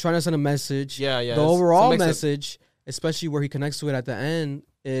like he's trying to send a message. Yeah, yeah. The it's- overall so it makes it- message, especially where he connects to it at the end,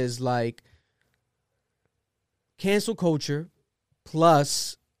 is like cancel culture.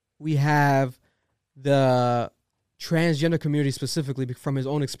 Plus, we have the transgender community specifically from his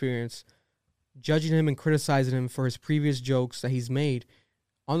own experience, judging him and criticizing him for his previous jokes that he's made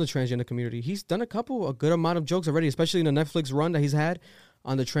on the transgender community. He's done a good amount of jokes already, especially in the Netflix run that he's had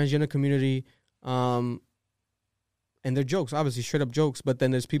on the transgender community. And they're jokes, obviously straight up jokes, but then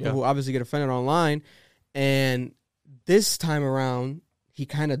there's people who obviously get offended online. And this time around, he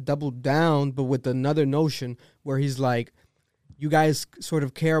kind of doubled down, but with another notion where he's like, you guys sort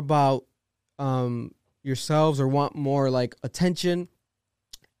of care about yourselves or want more like attention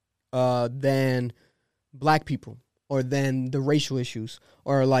than black people or than the racial issues,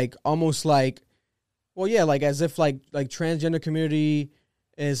 or like almost like, well, yeah, like as if like transgender community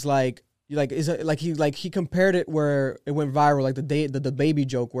is like is it like he compared it where it went viral, like the baby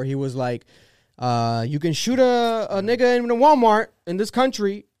joke where he was like, you can shoot a nigga in a Walmart in this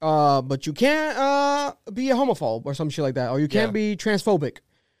country, but you can't be a homophobe or some shit like that, or you can't be transphobic.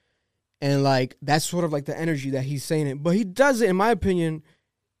 And like that's sort of like the energy that he's saying it, but he does it, in my opinion,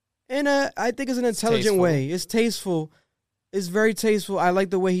 in I think it's an intelligent tasteful. way. It's tasteful. It's very tasteful. I like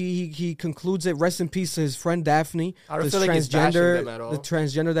the way he concludes it. Rest in peace to his friend Daphne, I don't this feel like he's bashing them at all. the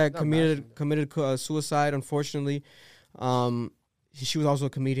transgender that Not committed suicide. Unfortunately, she was also a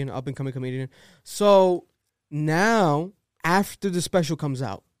comedian, up and coming comedian. So now, after the special comes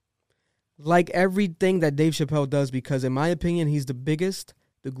out, like everything that Dave Chappelle does, because in my opinion, he's the biggest,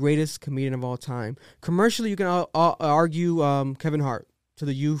 the greatest comedian of all time. Commercially, you can argue Kevin Hart to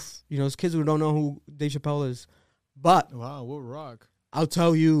the youth. You know, those kids who don't know who Dave Chappelle is. But Wow, what rock I'll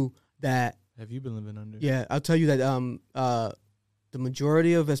tell you that, have you been living under? yeah, I'll tell you that the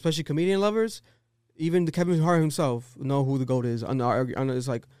majority of, especially comedian lovers, even the Kevin Hart himself, know who the GOAT is.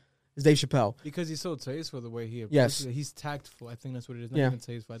 It's Dave Chappelle. Because he's so tasteful the way he approaches Yes. it. He's tactful. I think that's what it is. Not Yeah. even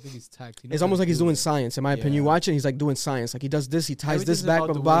tasteful. I think he's tact. He knows It's how almost to like he's do doing it. science. In my opinion, you Yeah. watch it, he's like doing science. Like he does this, he ties this Everything's back, about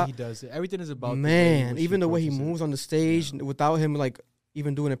blah, the blah, way blah. he does it. Everything is about the way in Man, which even the way he approaches it. moves on the stage without him like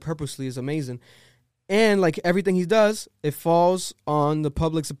even doing it purposely is amazing. And like everything he does, it falls on the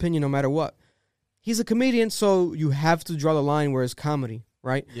public's opinion no matter what. He's a comedian, so you have to draw the line where it's comedy,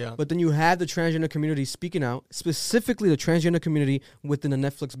 right? Yeah. But then you have the transgender community speaking out, specifically the transgender community within the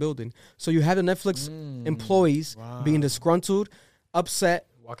Netflix building. So you have the Netflix employees Wow. being disgruntled, upset,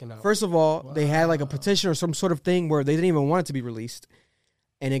 walking out. First of all, they had like a petition or some sort of thing where they didn't even want it to be released,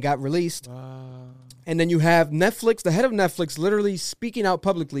 and it got released. Wow. And then you have Netflix, the head of Netflix, literally speaking out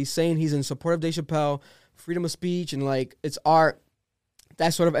publicly, saying he's in support of Dave Chappelle, freedom of speech, and like it's art,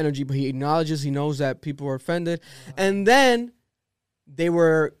 that sort of energy. But he acknowledges, he knows that people are offended, and then they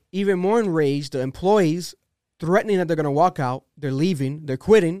were even more enraged. The employees threatening that they're gonna walk out, they're leaving, they're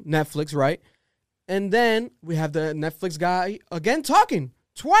quitting Netflix, right? And then we have the Netflix guy again talking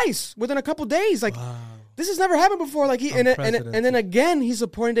twice within a couple days. Like this has never happened before. Like and then again he's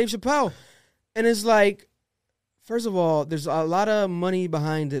supporting Dave Chappelle, and it's like, first of all, there's a lot of money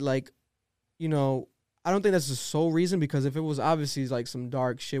behind it. Like, you know, I don't think that's the sole reason, because if it was obviously like some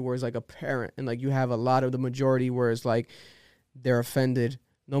dark shit where it's like apparent and like you have a lot of the majority where it's like they're offended,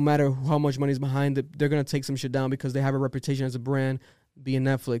 no matter how much money's behind it, they're gonna take some shit down because they have a reputation as a brand, being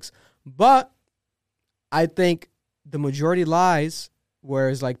Netflix. But I think the majority lies,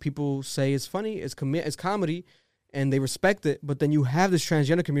 whereas like people say it's funny, it's comedy, and they respect it. But then you have this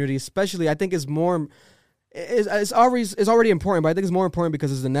transgender community, especially. I think it's already important, but I think it's more important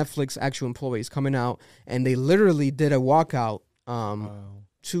because it's the Netflix actual employees coming out, and they literally did a walkout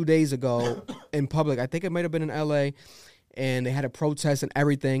 2 days ago in public. I think it might have been in LA, and they had a protest and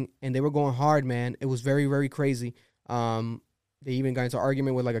everything, and they were going hard, man. It was very, very crazy. They even got into an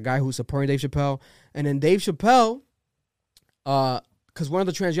argument with like a guy who's supporting Dave Chappelle, and then Dave Chappelle, because one of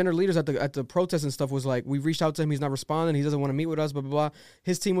the transgender leaders at the protest and stuff was like, we reached out to him, he's not responding, he doesn't want to meet with us, blah blah blah.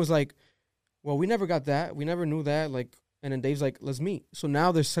 His team was like, well, we never got that, we never knew that, like, and then Dave's like, let's meet. So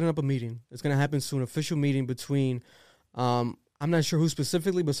now they're setting up a meeting. It's gonna happen soon, official meeting between, I'm not sure who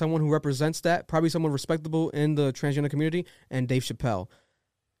specifically, but someone who represents that, probably someone respectable in the transgender community, and Dave Chappelle.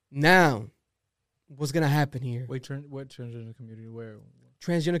 Now, what's gonna happen here? Wait, what transgender community? Where?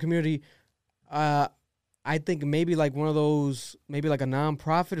 Transgender community, I think maybe like one of those, maybe like a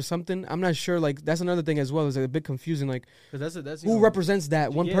non-profit or something. I'm not sure. Like that's another thing as well. It's like a bit confusing. Like that's who represents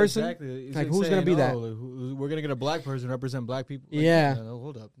that one person? Exactly. It's like who's gonna be that? We're gonna get a black person to represent black people. Like, yeah. No,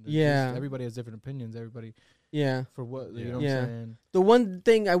 hold up. Everybody has different opinions. Everybody. Yeah. For what? You know what I'm saying? The one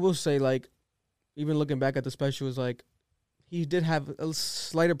thing I will say, like, even looking back at the special, is like he did have a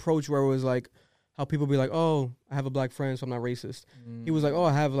slight approach where it was like how people be like, oh, I have a black friend, so I'm not racist. He was like, oh,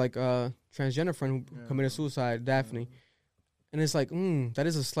 I have like a transgender friend who committed suicide, Daphne. And it's like, that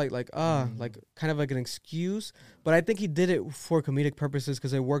is a slight like, like kind of like an excuse. But I think he did it for comedic purposes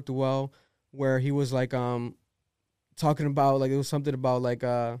because it worked well, where he was like talking about, like, it was something about like,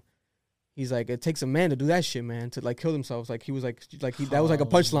 he's like, it takes a man to do that shit, man, to like kill themselves. Like he was like he, that was like a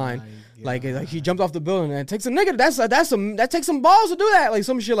punchline. Like he jumped off the building and it takes a nigga. That takes some balls to do that. Like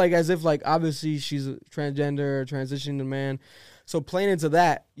some shit, like as if like obviously she's a transgender, transitioning to man. So playing into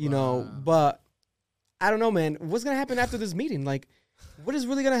that, you know. But I don't know, man. What's gonna happen after this meeting? Like, what is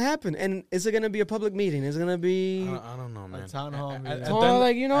really gonna happen? And is it gonna be a public meeting? Is it gonna be? I don't know, man. A town hall.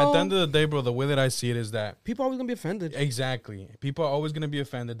 Like, you know, at the end of the day, bro, the way that I see it is that people are always gonna be offended. Exactly. People are always gonna be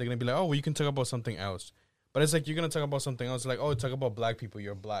offended. They're gonna be like, oh, well, you can talk about something else. But it's like you're gonna talk about something else. Like, oh, talk about black people.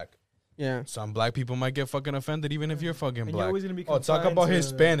 You're black. Yeah. Some black people might get fucking offended even if you're fucking black. Always gonna be talk about to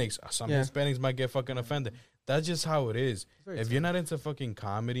Hispanics. Some Hispanics might get fucking offended. That's just how it is. If you're not into fucking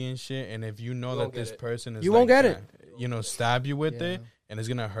comedy and shit, and if you know that this person is, you won't get it. You know, stab you with it, and it's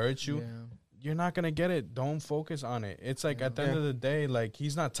gonna hurt you. Yeah. You're not gonna get it. Don't focus on it. It's like at the end of the day, like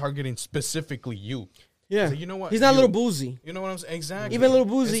he's not targeting specifically you. Yeah. Like, you know what? He's not Little Boozy. You know what I'm saying? Exactly. Even Little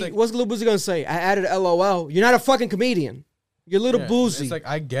Boozy. Like, what's Little Boozy gonna say? I added LOL. You're not a fucking comedian. You're Little Boozy. It's like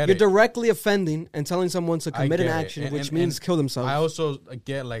I get You're it. directly offending and telling someone to commit an get it. action, which means kill themselves. I also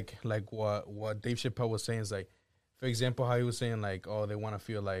get like what Dave Chappelle was saying is like, for example, how he was saying like, oh, they want to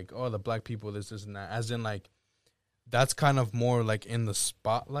feel like, oh, the black people, this and that. As in like, that's kind of more like in the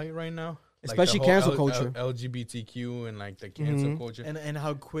spotlight right now. Especially like cancel culture. LGBTQ and like the cancel culture. And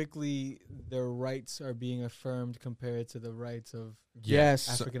how quickly their rights are being affirmed compared to the rights of Yes.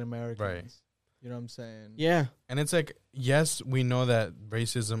 African Americans. Right. You know what I'm saying? Yeah. And it's like, yes, we know that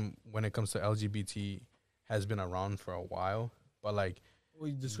racism when it comes to LGBT has been around for a while, but like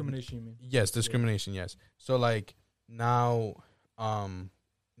discrimination, you mean? Yes, discrimination, yes. So like now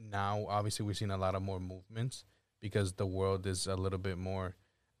obviously we've seen a lot of more movements because the world is a little bit more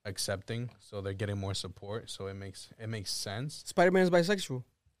accepting, so they're getting more support, so it makes sense. Spider-Man is bisexual.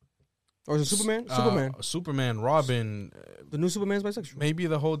 Or is it Superman? Superman, Robin. The new Superman's bisexual. Maybe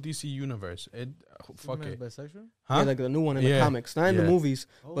the whole DC universe. Fuck it. Bisexual? Huh? Yeah, like the new one in the comics. Not in the movies,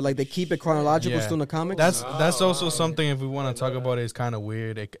 but like they keep it chronological still in the comics. That's also something, if we want to talk about it, is kind of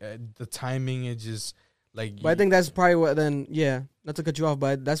weird. The timing is just like... But I think that's probably what then, not to cut you off,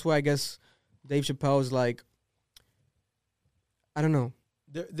 but that's why I guess Dave Chappelle is like, I don't know.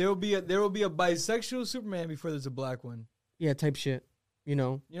 There will be a bisexual Superman before there's a black one. Yeah, type shit. You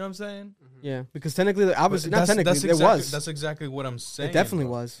know. You know what I'm saying? Yeah, because technically, obviously, But not technically, that's there exactly, was. That's exactly what I'm saying. It definitely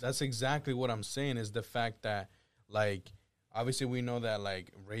bro. was. That's exactly what I'm saying is the fact that, like, obviously we know that,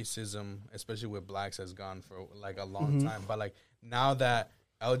 like, racism, especially with blacks, has gone for, like, a long time. But, like, now that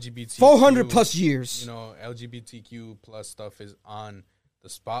LGBTQ... 400 plus years. You know, LGBTQ plus stuff is on the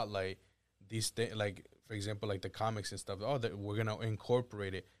spotlight. These things, like, for example, like the comics and stuff, we're going to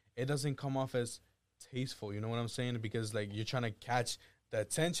incorporate it. It doesn't come off as tasteful, you know what I'm saying? Because, like, you're trying to catch the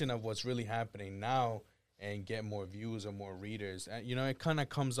attention of what's really happening now and get more views or more readers. And, you know, it kind of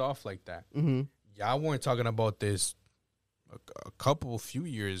comes off like that. Mm-hmm. Y'all weren't talking about this a few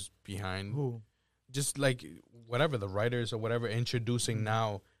years behind. Who? Just, like, whatever, the writers or whatever, introducing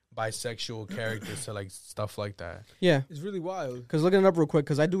now bisexual characters to, like, stuff like that. Yeah, It's really wild. because looking it up real quick,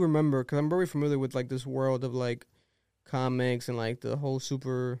 because I do remember, because I'm very familiar with, like, this world of, like, comics and, like, the whole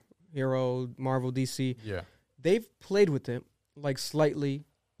superhero, Marvel, DC. Yeah. They've played with it, like, slightly.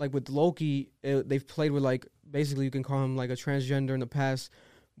 Like, with Loki, they've played with, like, basically you can call him, like, a transgender in the past,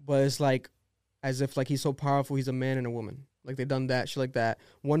 but it's, like, as if, like, he's so powerful, he's a man and a woman. Like, they've done that, shit like that.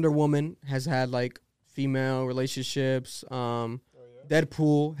 Wonder Woman has had, like, female relationships.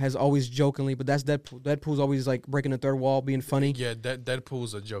 Deadpool has always jokingly, but that's Deadpool. Deadpool's always, like, breaking the third wall, being funny. Yeah,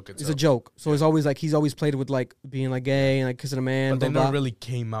 Deadpool's a joke itself. It's a joke. So it's always, like, he's always played with, like, being, like, gay and, like, kissing a man. But they blah, never blah. really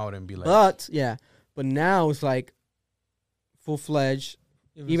came out and be like... But, yeah. But now it's, like, full-fledged.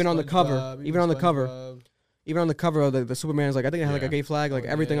 Even on the cover. Even on the cover. Even on the cover of the Superman's, like, I think it had, like, a gay flag, like,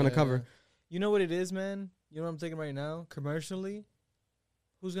 everything on the cover. You know what it is, man? You know what I'm thinking right now? Commercially,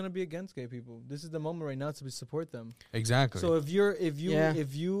 who's gonna be against gay people? This is the moment right now to support them. Exactly. So if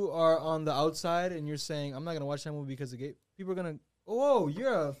you are on the outside and you're saying I'm not gonna watch that movie because of gay, people are gonna, oh,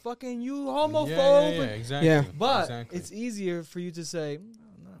 you're a fucking you homophobe. Yeah, exactly. Yeah. But exactly. it's easier for you to say,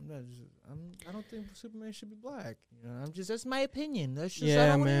 I don't think Superman should be black. You know, that's my opinion. That's just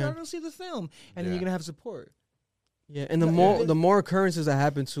Yeah, I don't see the film, and then you're gonna have support. Yeah, and the more occurrences that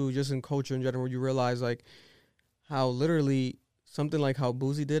happen to just in culture in general, you realize, like, how literally something like how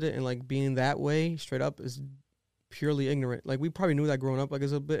Boosie did it and, like, being that way straight up is purely ignorant. Like, we probably knew that growing up, like,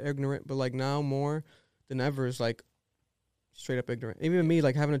 it's a bit ignorant, but, like, now more than ever is, like, straight up ignorant. Even me,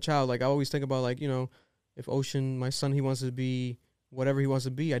 like, having a child, like, I always think about, like, you know, if Ocean, my son, he wants to be whatever he wants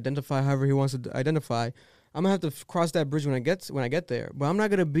to be, identify however he wants to identify. I'm gonna have to cross that bridge when I get there. But I'm not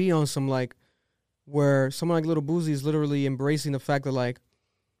gonna be on some, like, where someone like Little Boosie is literally embracing the fact that, like,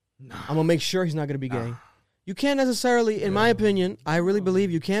 I'm gonna make sure he's not gonna be gay. You can't necessarily, in my opinion, I really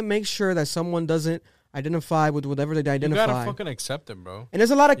believe you can't make sure that someone doesn't identify with whatever they identify. You gotta fucking accept it, bro. And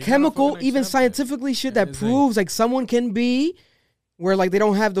there's a lot of You gotta chemical, fucking even accept it. scientifically shit that It's proves like someone can be where, like, they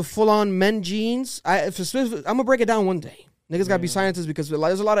don't have the full on men genes. I'm gonna break it down one day. Niggas gotta be scientists because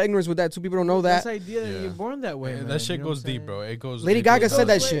there's a lot of ignorance with that too. People don't know that. That's the idea that Yeah. you're born that way. Yeah, man, that shit you know what goes I'm deep, saying? bro. It goes. Lady it Gaga goes said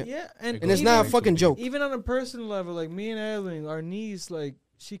that down. shit. Yeah, It And it's goes not a way too fucking deep. joke. Even on a personal level, like me and Evelyn, our niece, like,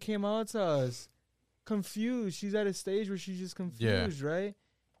 she came out to us confused. She's at a stage where she's just confused, right?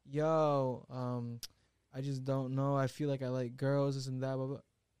 Yo, I just don't know. I feel like I like girls, this and that, blah, blah.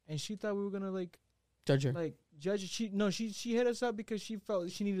 And she thought we were gonna like Judge her. judge. She hit us up because she felt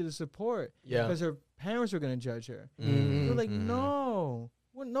she needed the support. Yeah. Because her parents were gonna judge her. Mhm. We're like, Mhm. no.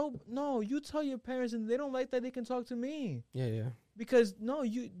 Well, no. You tell your parents, and they don't like that. They can talk to me. Yeah. Because no,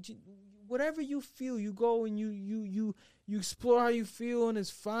 whatever you feel, you go and you explore how you feel, and it's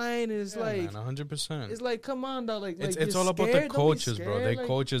fine. And it's like 100%. it's like, come on, dog. Like It's you're all about the scared? Don't be cultures, bro. scared, They like,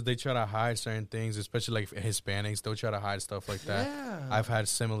 cultures, they try to hide certain things, especially like Hispanics. They'll try to hide stuff like that. Yeah. I've had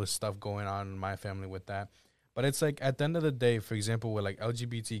similar stuff going on in my family with that. But it's like at the end of the day, for example, with like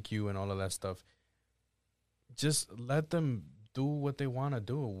LGBTQ and all of that stuff, just let them do what they want to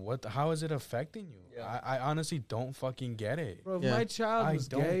do. How is it affecting you? Yeah. I honestly don't fucking get it. Bro, if Yeah. my child I was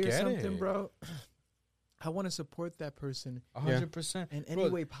don't gay or get something, it. bro, I want to support that person 100%. in any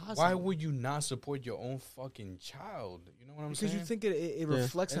Bro, way possible. why would you not support your own fucking child? You know what I'm because saying? you think it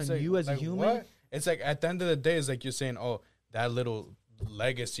reflects It's on like- you as a like, human. what? It's like at the end of the day, it's like you're saying, oh, that little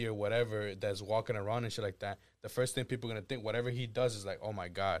legacy or whatever that's walking around and shit like that. The first thing people are gonna think, whatever he does, is like, oh my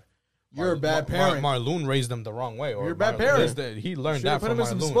god, You're a bad parent. Marlon raised them the wrong way, or You're a bad Marlon- parent. He learned Should've that put from him in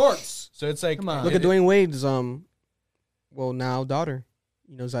some Marlon. sports. So it's like, Come on. Look at Dwayne Wade's now daughter.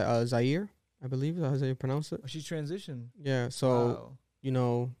 You know, Zaire, I believe that's how you pronounce it. She transitioned. Yeah. So Wow. you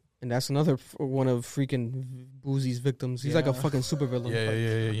know, and that's another one of freaking Boosie's victims. He's like a Yeah. fucking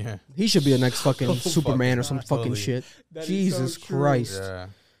supervillain. Yeah. He should be the next fucking Oh, Superman or fuck. some fucking Totally. shit. That is Jesus so true. Christ. Yeah.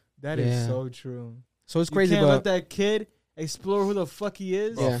 That is Yeah. so true. So it's crazy, you can't let but that kid explore who the fuck he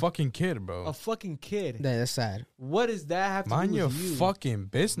is. Bro, Yeah. a fucking kid, bro. A fucking kid. Yeah, that's sad. What does that have to Mind do your with you? fucking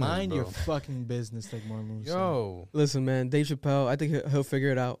business, Mind bro. your fucking business, like Marlon said. Yo, Listen, man, Dave Chappelle. I think he'll figure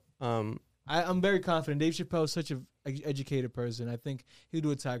it out. I'm very confident. Dave Chappelle is such an educated person. I think he'll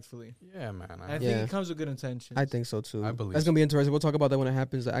do it tactfully. yeah, man. I think Yeah. he comes with good intentions. I think so too. I believe That's so. gonna be interesting. We'll talk about that when it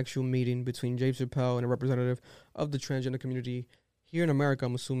happens. The actual meeting between Dave Chappelle and a representative of the transgender community here in America.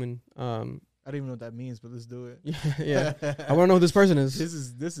 I'm assuming. I don't even know what that means, but let's do it. Yeah. I want to know who this person is.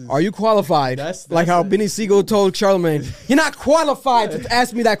 This is. Are you qualified? That's like how it. Benny Siegel told Charlemagne, "You're not qualified to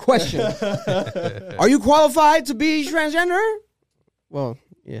ask me that question." Are you qualified to be transgender? Well,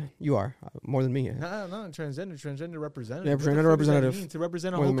 yeah, you are more than me. Yeah. No, transgender representative. Yeah, What the transgender fuck does that representative. mean? To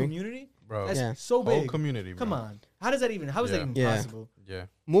represent a More whole than me. community. bro. That's Yeah. so Whole big. community, bro. Come on, how is that even? How is that Yeah. even Yeah. possible? Yeah.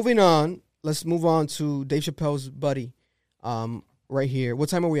 Moving on, let's move on to Dave Chappelle's buddy, right here. What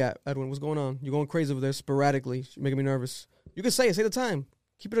time are we at, Edwin? What's going on? You're going crazy over there sporadically. You're making me nervous. You can say it. Say the time.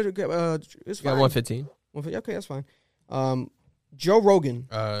 Keep it. It's Got fine. 115. Okay, that's fine. Joe Rogan.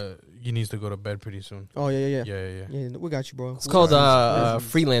 He needs to go to bed pretty soon. Oh yeah. Yeah. Yeah, we got you, bro. It's called Business.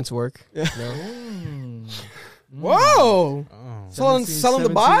 freelance work. Yeah. No? Whoa! Oh. Selling the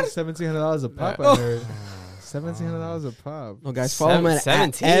bod? $1,700 a pop. Oh. I heard. $1,700 a pop. No, guys, follow him at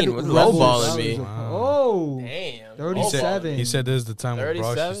 17 Ed was Rebels. lowballing me. Oh, Damn. 37. He said this is the time when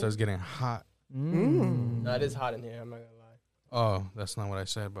Brosh 37? starts getting hot. No, it is hot in here. I'm not gonna lie. Oh, that's not what I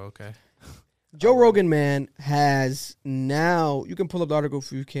said, but okay. Joe Rogan, man, has now. You can pull up the article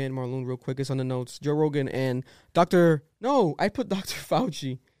if you can, Marlon, real quick. It's on the notes. Joe Rogan and Dr. No, I put Dr.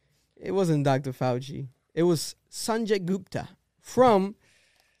 Fauci. It wasn't Dr. Fauci. It was Sanjay Gupta from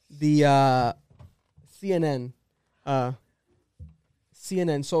the CNN.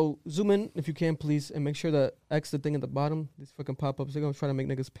 CNN. So zoom in if you can, please, and make sure to X the thing at the bottom. These fucking pop-ups, they're gonna try to make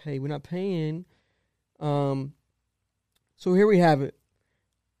niggas pay. We're not paying. So here we have it.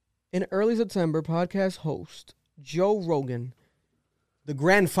 In early September, podcast host Joe Rogan, the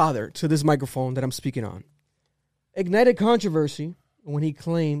grandfather to this microphone that I'm speaking on, ignited controversy when he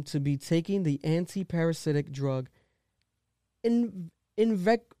claimed to be taking the anti-parasitic drug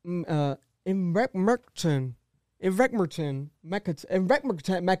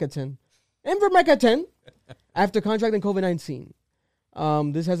Ivermectin after contracting COVID-19.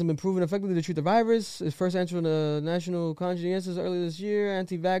 This hasn't been proven effectively to treat the virus. It first entered the national conscientious earlier this year.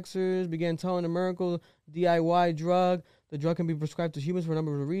 Anti-vaxxers began telling the miracle DIY drug. The drug can be prescribed to humans for a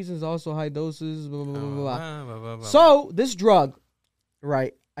number of reasons, also high doses, blah, blah, blah, blah, blah. So, this drug,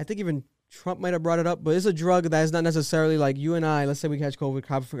 right, I think even Trump might have brought it up, but it's a drug that is not necessarily like you and I, let's say we catch COVID,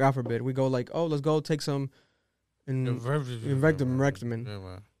 God forbid, we go like, oh, let's go take some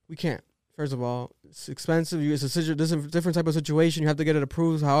Ivermectin. We can't. First of all, it's expensive. It's a different type of situation. You have to get it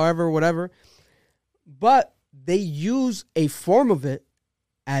approved, however, whatever. But they use a form of it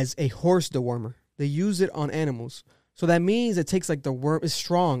as a horse dewormer. They use it on animals. So that means it takes like the worm. It's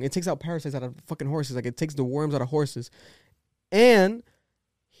strong. It takes out parasites out of fucking horses. Like it takes the worms out of horses. And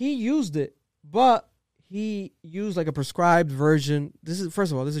he used it, but he used like a prescribed version.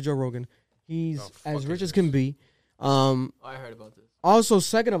 First of all, this is Joe Rogan. He's as rich as can be. I heard about this. Also,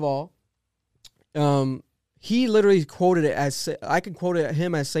 second of all, he literally quoted it as, I can quote it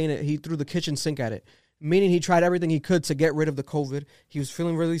him as saying it, he threw the kitchen sink at it, meaning he tried everything he could to get rid of the COVID. He was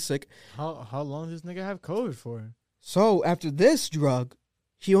feeling really sick. How long does this nigga have COVID for? So after this drug,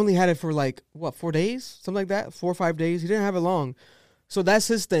 he only had it for like, 4 days? Something like that? 4 or 5 days. He didn't have it long. So that's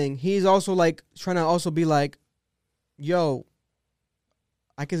his thing. He's also like trying to also be like, yo,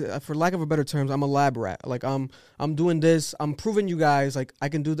 I can, for lack of a better terms, I'm a lab rat. Like I'm doing this. I'm proving you guys like I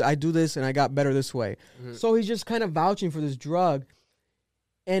can do. I do this, and I got better this way. Mm-hmm. So he's just kind of vouching for this drug,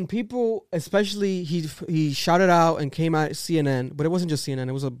 and people, especially he shouted out and came out at CNN, but it wasn't just CNN.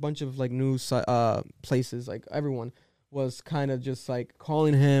 It was a bunch of like news places. Like everyone was kind of just like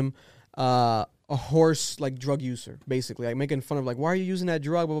calling him a horse like drug user, basically, like making fun of like, why are you using that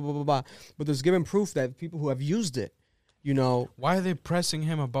drug? Blah blah blah blah. But there's giving proof that people who have used it. You know, why are they pressing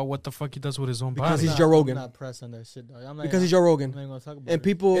him about what the fuck he does with his own because body? he's Joe Rogan. I'm not pressed on that shit, dog. Because he's Joe Rogan. I'm not gonna talk about and it.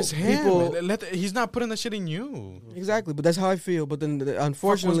 people, It's him. He's not putting the shit in you. Exactly, but that's how I feel. But then,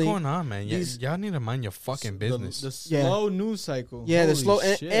 unfortunately, what's going on, man? Y'all need to mind your fucking business. The slow news cycle. Yeah, the Holy slow,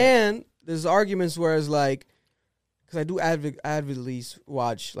 shit. and there's arguments where it's like, because I do avidly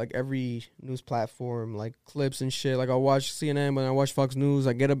watch like every news platform, like clips and shit. Like I watch CNN, but I watch Fox News.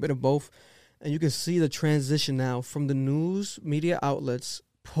 I get a bit of both. And you can see the transition now from the news media outlets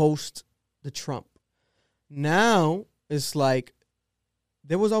post the Trump. Now it's like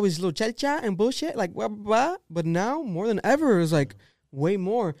there was always little chat and bullshit, like blah, blah, blah. But now more than ever, it's like way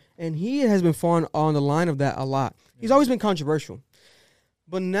more. And he has been falling on the line of that a lot. He's always been controversial.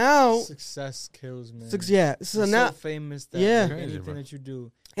 But now, success kills, man. So You're now, so famous that Yeah. like, anything that you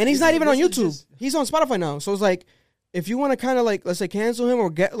do. and he's not even on this is YouTube. just- He's on Spotify now. So it's like, if you want to kind of like, let's say, cancel him or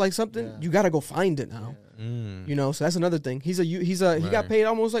get like something, Yeah. you got to go find it now. Mm. You know, so that's another thing. He got Right. paid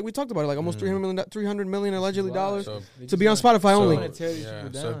almost like we talked about it, like almost $300 million allegedly Wow. dollars So, to be on Spotify so, only. wanna tear these yeah.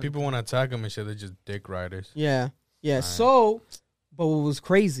 people So if down. people want to attack him and shit, they're just dick riders. Yeah. Right. So, but what was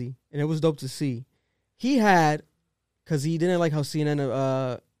crazy and it was dope to see, he had, because he didn't like how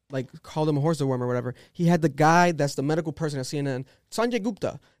CNN like called him a horse dewormer or whatever. He had the guy that's the medical person at CNN, Sanjay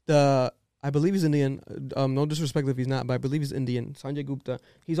Gupta. I believe he's Indian. No disrespect if he's not, but I believe he's Indian. Sanjay Gupta.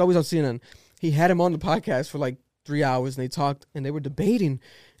 He's always on CNN. He had him on the podcast for like 3 hours, and they talked, and they were debating,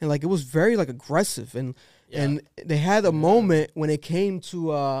 and like it was very like aggressive, and they had a moment when it came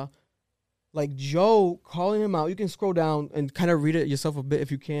to like Joe calling him out. You can scroll down and kind of read it yourself a bit if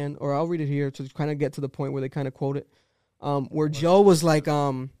you can, or I'll read it here to kind of get to the point where they kind of quote it, where Joe was like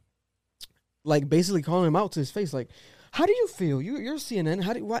basically calling him out to his face, like, "How do you feel? You're CNN.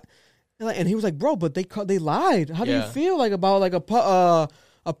 How do what?" And he was like, "Bro, but they lied. How do you feel like about like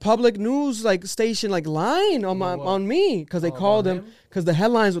a public news like station like lying on me because they called him because the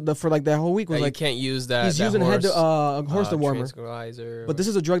headlines for like that whole week was you like can't use that. he's that using horse, horse dewormer. tranquilizer But this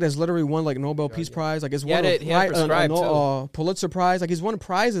is a drug that's literally won like Nobel Peace Prize. Like it's He won had it- he had it prescribed, too. Pulitzer Prize. Like he's won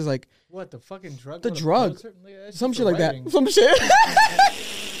prizes like What the fucking drug? The What, a drug. Pulitzer? Yeah, that's some just shit for like that. writing. Some shit.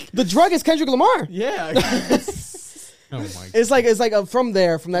 The drug is Kendrick Lamar. Yeah. Oh my god. It's like from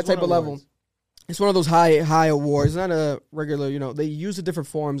that It's type one of level. awards. It's one of those high awards. It's not a regular, they use the different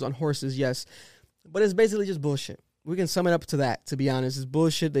forms on horses, yes. But it's basically just bullshit. We can sum it up to that, to be honest. It's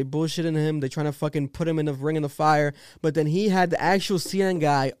bullshit. They bullshitting him. They trying to fucking put him in the ring in the fire. But then he had the actual CNN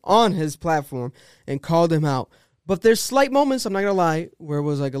guy on his platform and called him out. But there's slight moments, I'm not going to lie, where it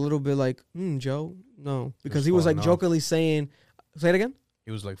was like a little bit like, Joe, no. Because he was like falling off. jokingly saying, say it again? He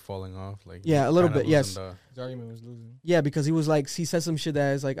was like falling off. Like Yeah, a little kinda bit, yes. losing His argument was losing. Yeah, because he was like, he said some shit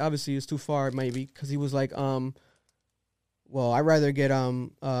that is like, obviously it's too far, maybe. Because he was like, well, I'd rather get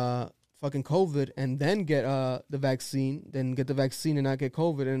fucking COVID and then get the vaccine than get the vaccine and not get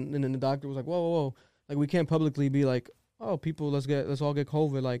COVID. And then the doctor was like, whoa. Like, we can't publicly be like, oh, people, let's all get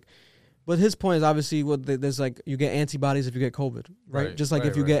COVID. Like, but his point is obviously there's like, you get antibodies if you get COVID, right? Right, Just like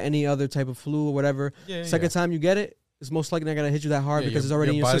right, if you right. get any other type of flu or whatever. Yeah, Second time you get it, it's most likely not going to hit you that hard because it's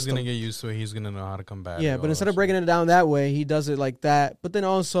already in your body's system. gonna get used to it. He's gonna know how to combat. Yeah, it, but all instead that of breaking shit. it down that way, he does it like that. But then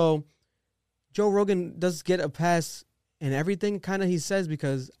also, Joe Rogan does get a pass and everything kind of he says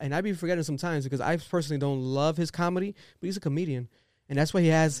because, and I be forgetting sometimes because I personally don't love his comedy, but he's a comedian. And that's why he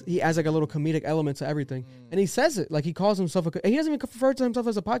has like a little comedic element to everything. And he says it, like he calls himself he doesn't even refer to himself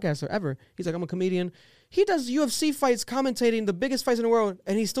as a podcaster ever. He's like, I'm a comedian. He does UFC fights, commentating the biggest fights in the world,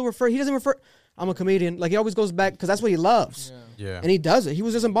 and he doesn't refer, I'm a comedian. Like he always goes back because that's what he loves. Yeah. And he does it. He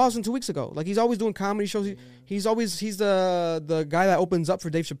was just in Boston 2 weeks ago. Like he's always doing comedy shows. He's the guy that opens up for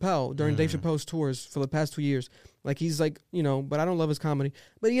Dave Chappelle during Dave Chappelle's tours for the past 2 years. Like he's like, but I don't love his comedy.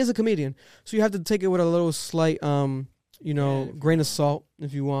 But he is a comedian. So you have to take it with a little slight grain of salt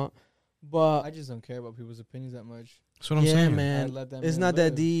if you want. But I just don't care about people's opinions that much. That's what I'm yeah, saying. man. I let that It's man not that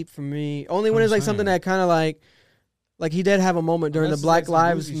live. deep for me. Only when I'm it's like something saying. that kind of like he did have a moment during Unless the it's Black like some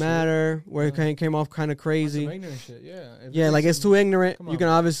Lives bougie shit. Matter where Yeah. it came off kind of That's crazy. some ignorant shit. Yeah. If Yeah, like it's some- too ignorant. Come You on, can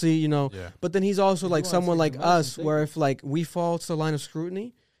man. obviously, Yeah. But then he's also If you like wanna someone take like the medicine, us, take where it. if like we fall to the line of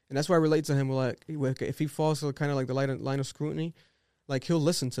scrutiny, and that's why I relate to him. Like if he falls to kind of like the line of scrutiny, like he'll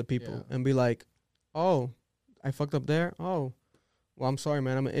listen to people Yeah. and be like, "Oh, I fucked up there. Oh, well, I'm sorry,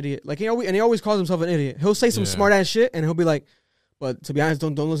 man. I'm an idiot." Like he always calls himself an idiot. He'll say some Yeah. smart ass shit, and he'll be like, "But to be honest,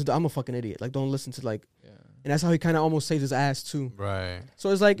 don't listen to. I'm a fucking idiot. Like don't listen to like." Yeah. And that's how he kind of almost saves his ass too. Right. So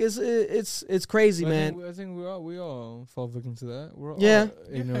it's like it's crazy, But man. I think we all fall victim to that. We're Yeah.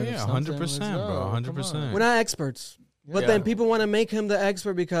 all ignorant of Yeah, something. 100%, Let's bro, go. 100%. Come on. We're not experts. But Yeah. then people want to make him the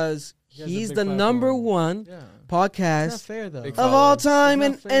expert because He has a he's big the number platform. one Yeah. It's not podcast fair though. Big of all following. time,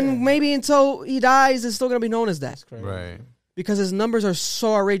 It's not and fair. maybe until he dies, it's still gonna be known as that That's crazy. Right. because his numbers are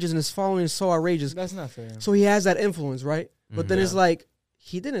so outrageous and his following is so outrageous. That's not fair. So he has that influence, right? But then Mhm. it's like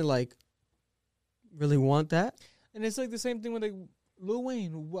he didn't like really want that. And it's like the same thing with like Lil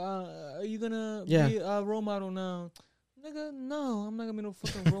Wayne. Are you gonna Yeah. be a role model now? Nigga, no, I'm not gonna be no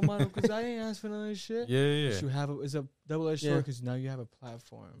fucking role model because I ain't asked for none of this shit. Yeah. But you have it's a double-edged Yeah. sword because now you have a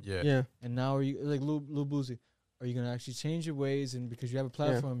platform. Yeah. Yeah, And now are you like Lil Boosie? Are you gonna actually change your ways? And because you have a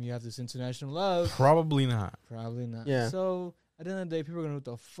platform, you have this international love. Probably not. Probably not. Yeah. So at the end of the day, people are gonna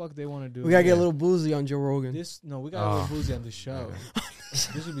do what the fuck they want to do. we gotta get Yeah. a little boozy on Joe Rogan. We got a Oh. little Boosie on the show.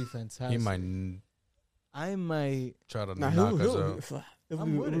 This would be fantastic. He might. I might. Try to Nah, knock us out. it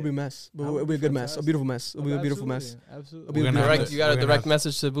I'm with would be a it. mess. But That it would would be a be good mess. A fantastic. beautiful mess. It'll be a beautiful mess. Absolutely. It'll be a We're gonna have beautiful to- You got a we're gonna direct have-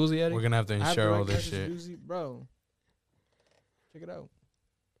 message to Boozy Eddie? We're gonna have to I have insure all direct this message shit. Boozy. Bro. Check it out.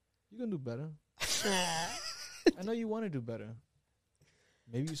 You gonna do better. I know you want to do better.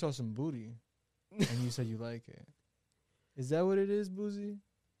 Maybe you saw some booty, and you said you like it. Is that what it is, Boozy?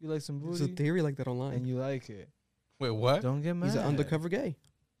 You like some There's a booty, theory like that and online. you like it. Wait, what? Don't get mad. He's an undercover gay.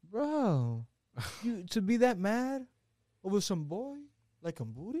 Bro. You to be that mad over some boy like a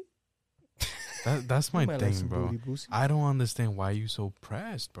booty? That's my You might like thing, some bro. booty, Boosie. I don't understand why you so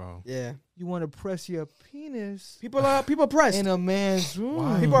pressed, bro. Yeah. You want to press your penis People are pressed. in a man's room?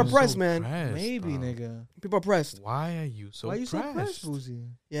 Why People are you pressed, so man. pressed, Maybe, bro? nigga. People are pressed. Why are you so Why you pressed? so pressed, Boozy?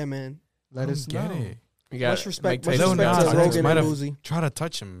 Yeah, man. Let I us don't know. get it. You got Much respect. Mike Much Lil Tyson. respect Nas to X Rogan might and have- Boozy. Try to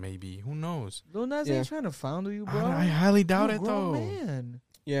touch him, maybe. Who knows? Lil Nas Yeah. ain't trying to fondle you, bro. I highly doubt You it, a grown though. Man.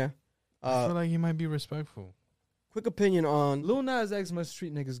 Yeah. I feel like he might be respectful. Quick opinion on. Lil Nas X must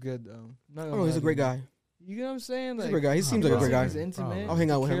treat niggas good though. Not gonna Oh, he's lie a to great you. guy. You know what I'm saying? He's a great guy. He Oh, seems like a bro. great guy. He's intimate. I'll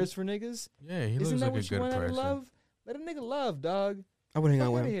hang out with him. Cares for niggas. Yeah, he Isn't looks that like a what you good want out of person. love? Let a nigga love, dog. I would hang Fuck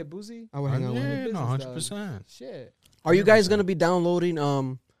out with outta him. here, Boozy. I would hang out with him. Yeah, no, Business, 100%. Shit. Are you guys 100%. gonna be downloading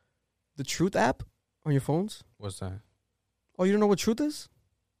the Truth app on your phones? What's that? Oh, you don't know what Truth is?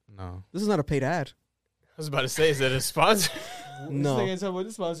 No. This is not a paid ad. I was about to say, is that a sponsor? No. This nigga talking about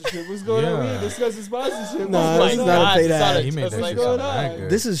the sponsorship. What's going on? We Yeah. ain't discussing sponsorship. No, What's this going is on? not a paid ad. He made What's that shit going sound on? that good.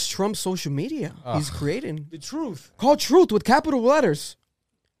 This is Trump's social media. He's Ugh. creating The truth. called Truth with capital letters.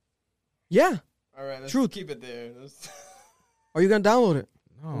 Yeah. All right, let's Truth. keep it there. Are you gonna download it?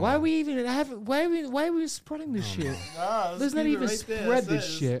 No. Why we even have? Why are we spreading this shit? Let's not even spread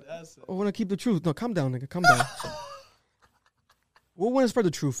this shit. I want to keep the truth. No, calm down, nigga. Calm down. We want to spread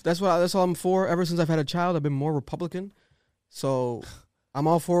the truth. That's all I'm for. Ever since I've had a child, I've been more Republican. So I'm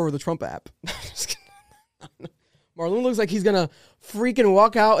all for the Trump app. Just kidding. Marlon looks like he's gonna freaking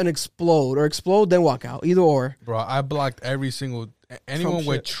walk out and explode, or explode then walk out. Either or. Bro, I blocked every single anyone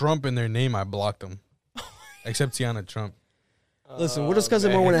with shit. Trump in their name. I blocked them, except Tiana Trump. Listen, we'll discuss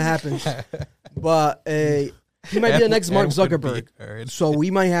it more when it happens. But he might be the next Mark It would be Zuckerberg. heard. So we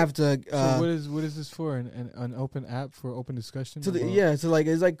might have to. So what is this for? An open app for open discussion? to the, about- yeah, so like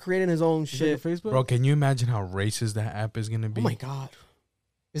it's like creating his own Is it shit. like a Facebook? Bro, can you imagine how racist that app is gonna be? Oh my god,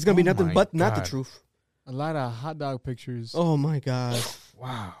 it's gonna be Oh nothing my but not the God. truth. A lot of hot dog pictures. Oh my god.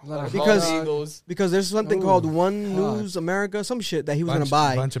 Wow. A lot of Because- hot dog- Eagles. Because there's something Ooh, called One fuck. News America, some shit that he was bunch, gonna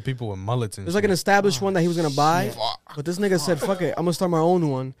buy. bunch of people with mullets and There's like an shit. established one that he was gonna buy, Fuck. but this nigga said, "Fuck it, I'm gonna start my own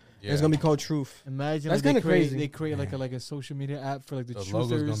one. And it's gonna be called Truth." Imagine That's like, kinda crazy. They create Yeah. like a social media app for like the The truthers.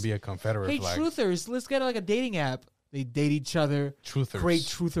 logo's gonna be a Confederate Hey, flag. truthers, let's get like a dating app. They date each other. Truthers. Create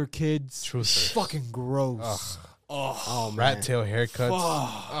truther kids. Truthers. Fucking gross. Ugh. Oh Rat tail haircuts.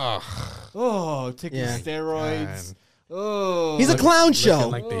 Fuck. Ugh. Oh, taking Yeah. steroids. Man. Oh, He's a clown show.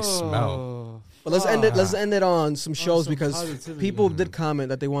 Looking like they smell. Oh. But let's end it. Let's end it on some shows some because positivity. people did comment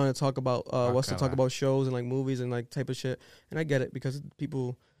that they want to talk about us to Okay, talk right. about shows and like movies and like type of shit. And I get it because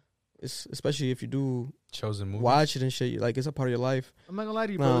people, especially if you do Chosen movie. watch it and shit, like it's a part of your life. I'm not gonna lie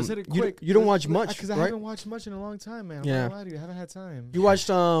to you, bro. Let's hit it quick. You don't watch much, because I right? haven't watched much in a long time, man. I'm Yeah. not gonna lie to you. I haven't had time. You watched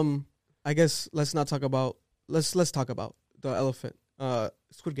I guess let's not talk about let's talk about the elephant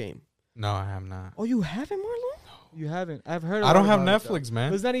Squid Game. No, I have not. Oh, you haven't, Marlon? You haven't. I've heard. I don't have about it, Netflix, though.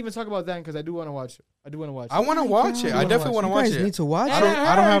 man. Let's not even talk about that because I do want to watch it. I do want to watch it. I want to watch it. I definitely want to You watch guys it. need to watch I it. don't-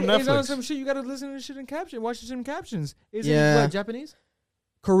 I don't have It's on Netflix. some shit. You gotta listen to this shit in caption. Watch it in captions. Is Yeah. it what, Japanese?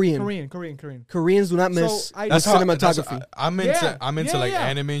 Korean. Korean. Koreans do not miss So I That's the how cinematography. I'm into. Yeah. I'm into Yeah, like yeah.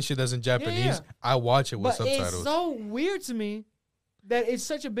 anime and shit that's in Japanese. yeah. I watch it with But subtitles. it's so weird to me that it's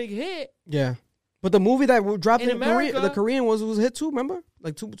such a big hit Yeah. But the movie that dropped In in Korea, America- the Korean was a hit too, remember?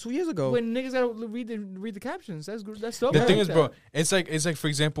 Like 2 years ago. when niggas gotta read the captions. That's dope. The I thing like is, bro, that. it's like for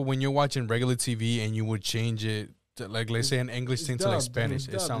example, when you're watching regular TV and you would change it to like let's say an English It's thing to like dubbed. Spanish, It's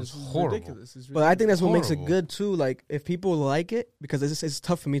it dubbed. sounds It's horrible. ridiculous. It's But I think that's what makes it horrible. good too. Like if people like it, because it's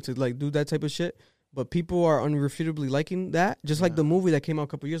tough for me to like do that type of shit. But people are unrefutably liking that. Just like Yeah. the movie that came out a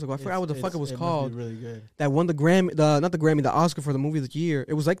couple years ago. I forgot what the fuck it was must called. be really good. That won the Grammy, the Oscar for the movie of the year.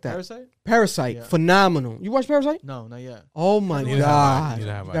 It was like that. Parasite? Parasite, Yeah. phenomenal. You watch Parasite? No, not yet. Oh my Neither have I. god,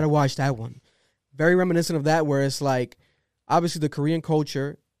 Neither have you I. gotta watch that one. Very reminiscent of that, where it's like obviously the Korean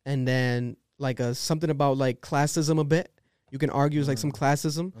culture, and then like something about like classism a bit. You can argue it's like some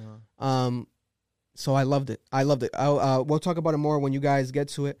classism. So I loved it. We'll talk about it more when you guys get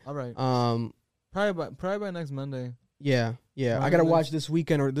to it. All right. Um, Probably by next Monday. yeah. I Right, gotta like- watch this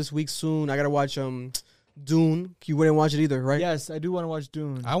weekend or this week soon. I gotta watch Dune. You wouldn't watch it either, right? Yes, I do want to watch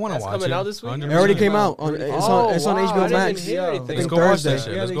Dune. I want to That's watch coming it. out this week? 100%. It already came out. out. It's Oh, on wow, I HBO didn't Max. hear anything. Let's I think go watch Thursday. that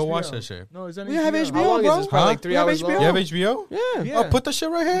shit. Yeah, Let's the go HBO. watch that shit. No, it's on We have HBO, How long bro. is this? Probably Huh? like 3 We have hours HBO. long. You have HBO? Yeah. Yeah. Oh, put the shit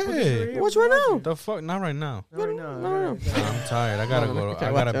right here. Watch right now. The fuck? Not right now. No, right now. No. I'm tired. I gotta go.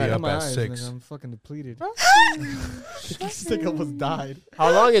 I gotta be Look at up my at eyes, 6. nigga, I'm fucking depleted. This thing almost died.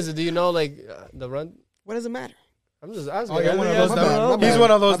 How long is it? Do you know, like, the run? What does it matter? I'm just asking. Oh, you're one of Yeah, those my that- bad, my He's bad.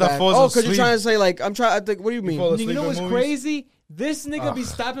 one of those My that bad. falls Oh, asleep. because you're trying to say like I'm trying. I think. What do you mean? fall You know asleep what's in movies? crazy? This nigga be Oh,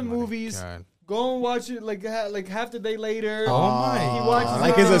 stopping my movies, God. go and watch it like half the day later. Oh my! He watches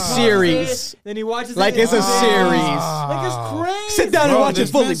like it it's a on series. Then he watches Like it it's a on series. Like it's crazy. Sit down and Bro, watch it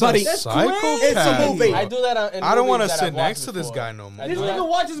this fully, man's buddy. a That's psychopath. crazy. It's a movie. I do that in I don't want want to sit next to this guy no more. This do that. nigga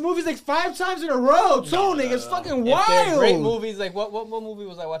watches movies like 5 times in a row too, nigga. It's fucking If they're great wild. movies, like what movie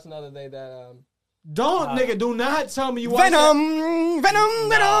was I watching the other day that Don't, nigga, do not tell me you watch Venom. I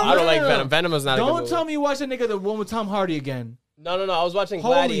don't like no. Venom. Venom is not a good Don't movie. tell me you watch that nigga the one with Tom Hardy again. No. I was watching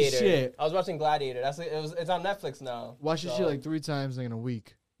Holy Gladiator. shit. I was watching Gladiator. It's on Netflix now. Watch this So, shit like 3 times in a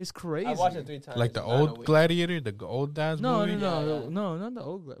week. It's crazy. I watched it 3 times. Like the not in a old week. Gladiator, the old dad's No, movie. no, Yeah. no, not the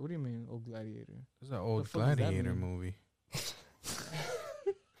old. What do you mean, old Gladiator? It's an old The fuck does that Gladiator mean? movie.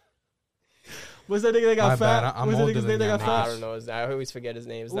 What's that nigga that got My fat? bad, I'm What's that older nigga's name than that got y'all I fat? don't know. I always forget his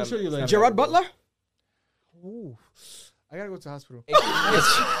name. It's We'll not- show you it's later. not Gerard very good. Butler. Ooh. I gotta go to the hospital.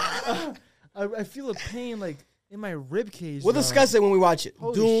 It's- I feel a pain like in my rib cage. We'll bro. discuss it when we watch it.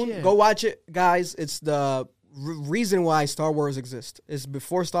 Holy Dune. shit. Go watch it, guys. It's the reason why Star Wars exists. It's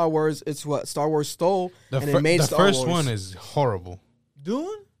before Star Wars. It's what Star Wars stole and it made the Star first Wars. one is horrible. Dune.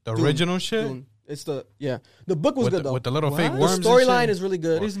 The Dune. original shit Dune. It's the The book was with, good the, though. with the little What? fake The The worms. and storyline shit. is really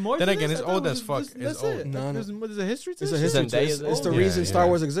good. There's more. Then to again, this? it's I thought old it as fuck. It's That's old. it. No, There's a history to It's a this history. shit? Zendaya's It's the old. reason Yeah, Star yeah.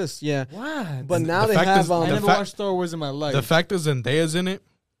 Wars exists. Yeah, What? but now they fact have is- I the never fact- watched Star Wars in my life. The fact is Zendaya's in it.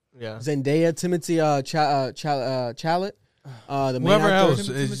 Yeah. Zendaya, Timothy Chalamet, the main Whoever actor. else,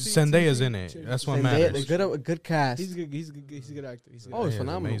 Zendaya's in it. That's what Zendaya, matters. a good cast. He's good. He's a good actor. He's a good Oh, he's Yeah,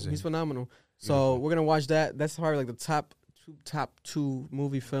 phenomenal. amazing. He's phenomenal. So Beautiful. we're gonna watch that. That's probably like the top two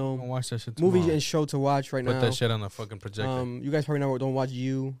movie I'm gonna film, watch that shit movie tomorrow. and show to watch right Put now. that shit on the fucking projector. You guys probably don't watch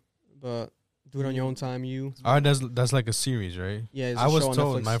You, but do it on your own time. You, Alright, that's like a series, right? yeah, it's a I was show on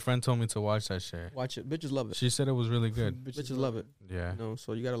told. Netflix. My friend told me to watch that shit. Watch it. Bitches love it. She said it was really good. Bitches love it. Yeah. You know,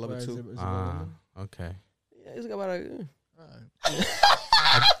 so you gotta love it too. Ah, okay. Yeah, it's about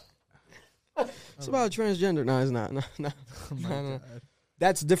it's about transgender. No, it's not. No.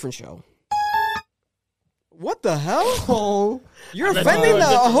 That's a different show. What the hell? Oh, You're offending the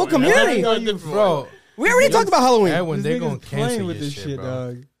whole community. Bro, We already talked about Halloween. Edwin, they're gonna cancel playing your with this shit, shit, bro.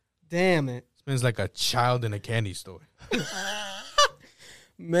 dog. Damn it, This man's like a child in a candy store.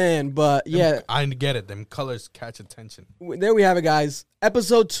 man. But yeah, I get it. Them colors catch attention. there we have it, guys.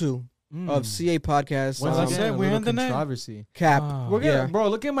 Episode 2 of CA Podcast. Once Once again, again, a we're little in the net. controversy. Cap. Oh. We're gonna, Yeah. bro.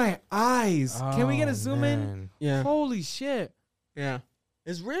 Look at my eyes. Can we get a zoom in? man. Yeah, Holy shit, yeah.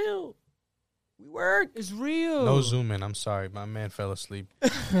 It's real. We work. it's real. No zoom in. I'm sorry. My man fell asleep.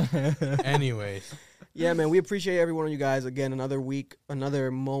 Anyways. Yeah, man, we appreciate every one of you guys. Again, another week, another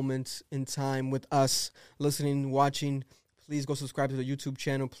moment in time with us, listening, watching. Please go subscribe to the YouTube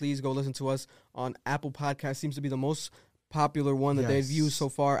channel. Please go listen to us on Apple Podcasts. Seems to be the most popular one that they've Yes. used so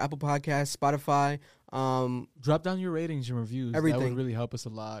far. Apple Podcasts, Spotify. Drop down your ratings and reviews. That Everything. would really help us a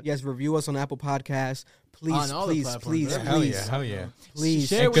lot. Yes, review us on Apple Podcasts. Please, On all the please, platforms, please, right? Hell please, yeah. Hell yeah. please.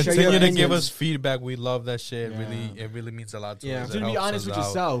 Share And with your continue to opinions. give us feedback. We love that shit. Yeah. It really means a lot to Yeah. us. Just It be helps honest us with out.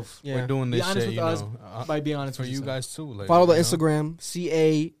 yourself. Yeah. We're doing Be this honest shit, with you us know, by being honest for with you yourself. guys too. Like, Follow the you know?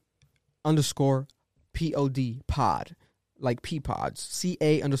 Instagram, CA_POD pod, like P-Pods,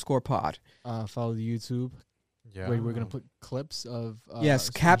 CA_pod. Follow the YouTube. Yeah. Where we're gonna put clips of Yes,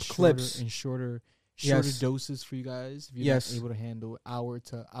 some capped shorter clips. and shorter Yes. doses for you guys. If you're Yes. not able to handle hour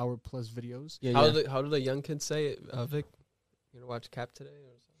to hour plus videos. Yeah, How yeah. do the young kids say it, Vic? You gonna watch Cap today?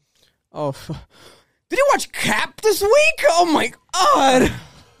 Or something? Oh, did you watch Cap this week? Oh my god!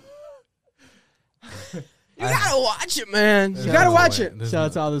 You gotta watch it, man. You There's gotta no watch way. it. There's Shout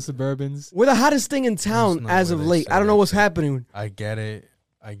out to no- all the Suburbans. We're the hottest thing in town no as way of they late. say I don't know that what's shit. happening. I get it,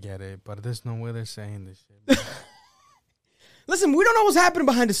 but there's no way they're saying this shit. Listen, we don't know what's happening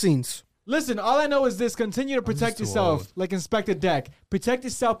behind the scenes. Listen, all I know is this: continue to protect just too yourself, old. like Inspector Deck. Protect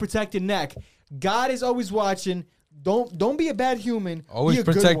yourself, protect your neck. God is always watching. Don't be a bad human. Always be a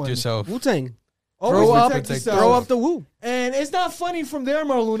good protect one. yourself. Wu-Tang. Always Throw up, protect yourself. throw up the woo. And it's not funny from there,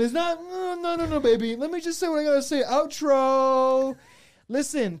 Marlon. It's not. No, baby. Let me just say what I gotta say. Outro.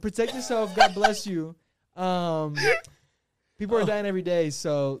 Listen, protect yourself. God bless you. People are dying every day,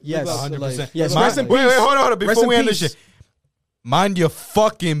 so Yes. live out the life. 100%. Yes, Mind- rest in wait, peace. hold on. Rest Before in we end this peace. shit, mind your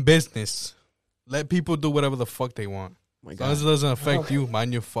fucking business. let people do whatever the fuck they want. My As long as it doesn't affect you,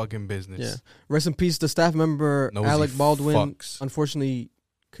 mind your fucking business. Yeah. Rest in peace, the staff member Nosy Alec Baldwin, fucks. unfortunately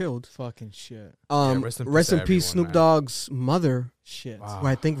killed. Fucking shit. rest in peace Rest to in peace, everyone, Snoop man. Dogg's mother, Shit. Wow. who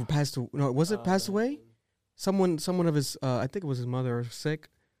I think passed. No, was it passed away? Someone of his, I think it was his mother, was sick.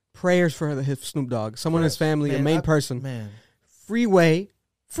 Prayers for his Snoop Dogg. Someone in his family, a Man, main person. Man. Freeway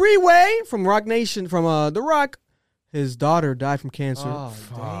from Rock Nation, from The Rock. His daughter died from cancer. Oh,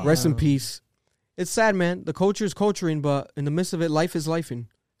 damn. Rest in peace. It's sad, man. The culture is culturing, but in the midst of it, life is lifing.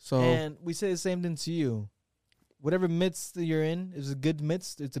 So And we say the same thing to you. Whatever midst that you're in is a good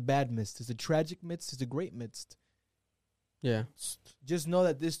midst, it's a bad midst. It's a tragic midst, it's a great midst. yeah, Just know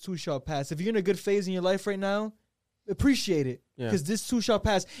that this too shall pass. If you're in a good phase in your life right now, appreciate it. yeah. Because this too shall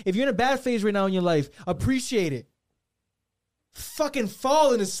pass. If you're in a bad phase right now in your life, appreciate it. Fucking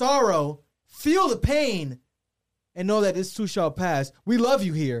fall into sorrow. Feel the pain. And know that this too shall pass. We love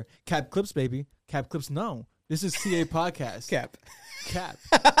you here. Cap Clips, baby. Cap Clips, no. This is CA Podcast. Cap. Cap.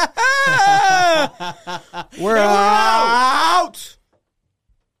 We're out.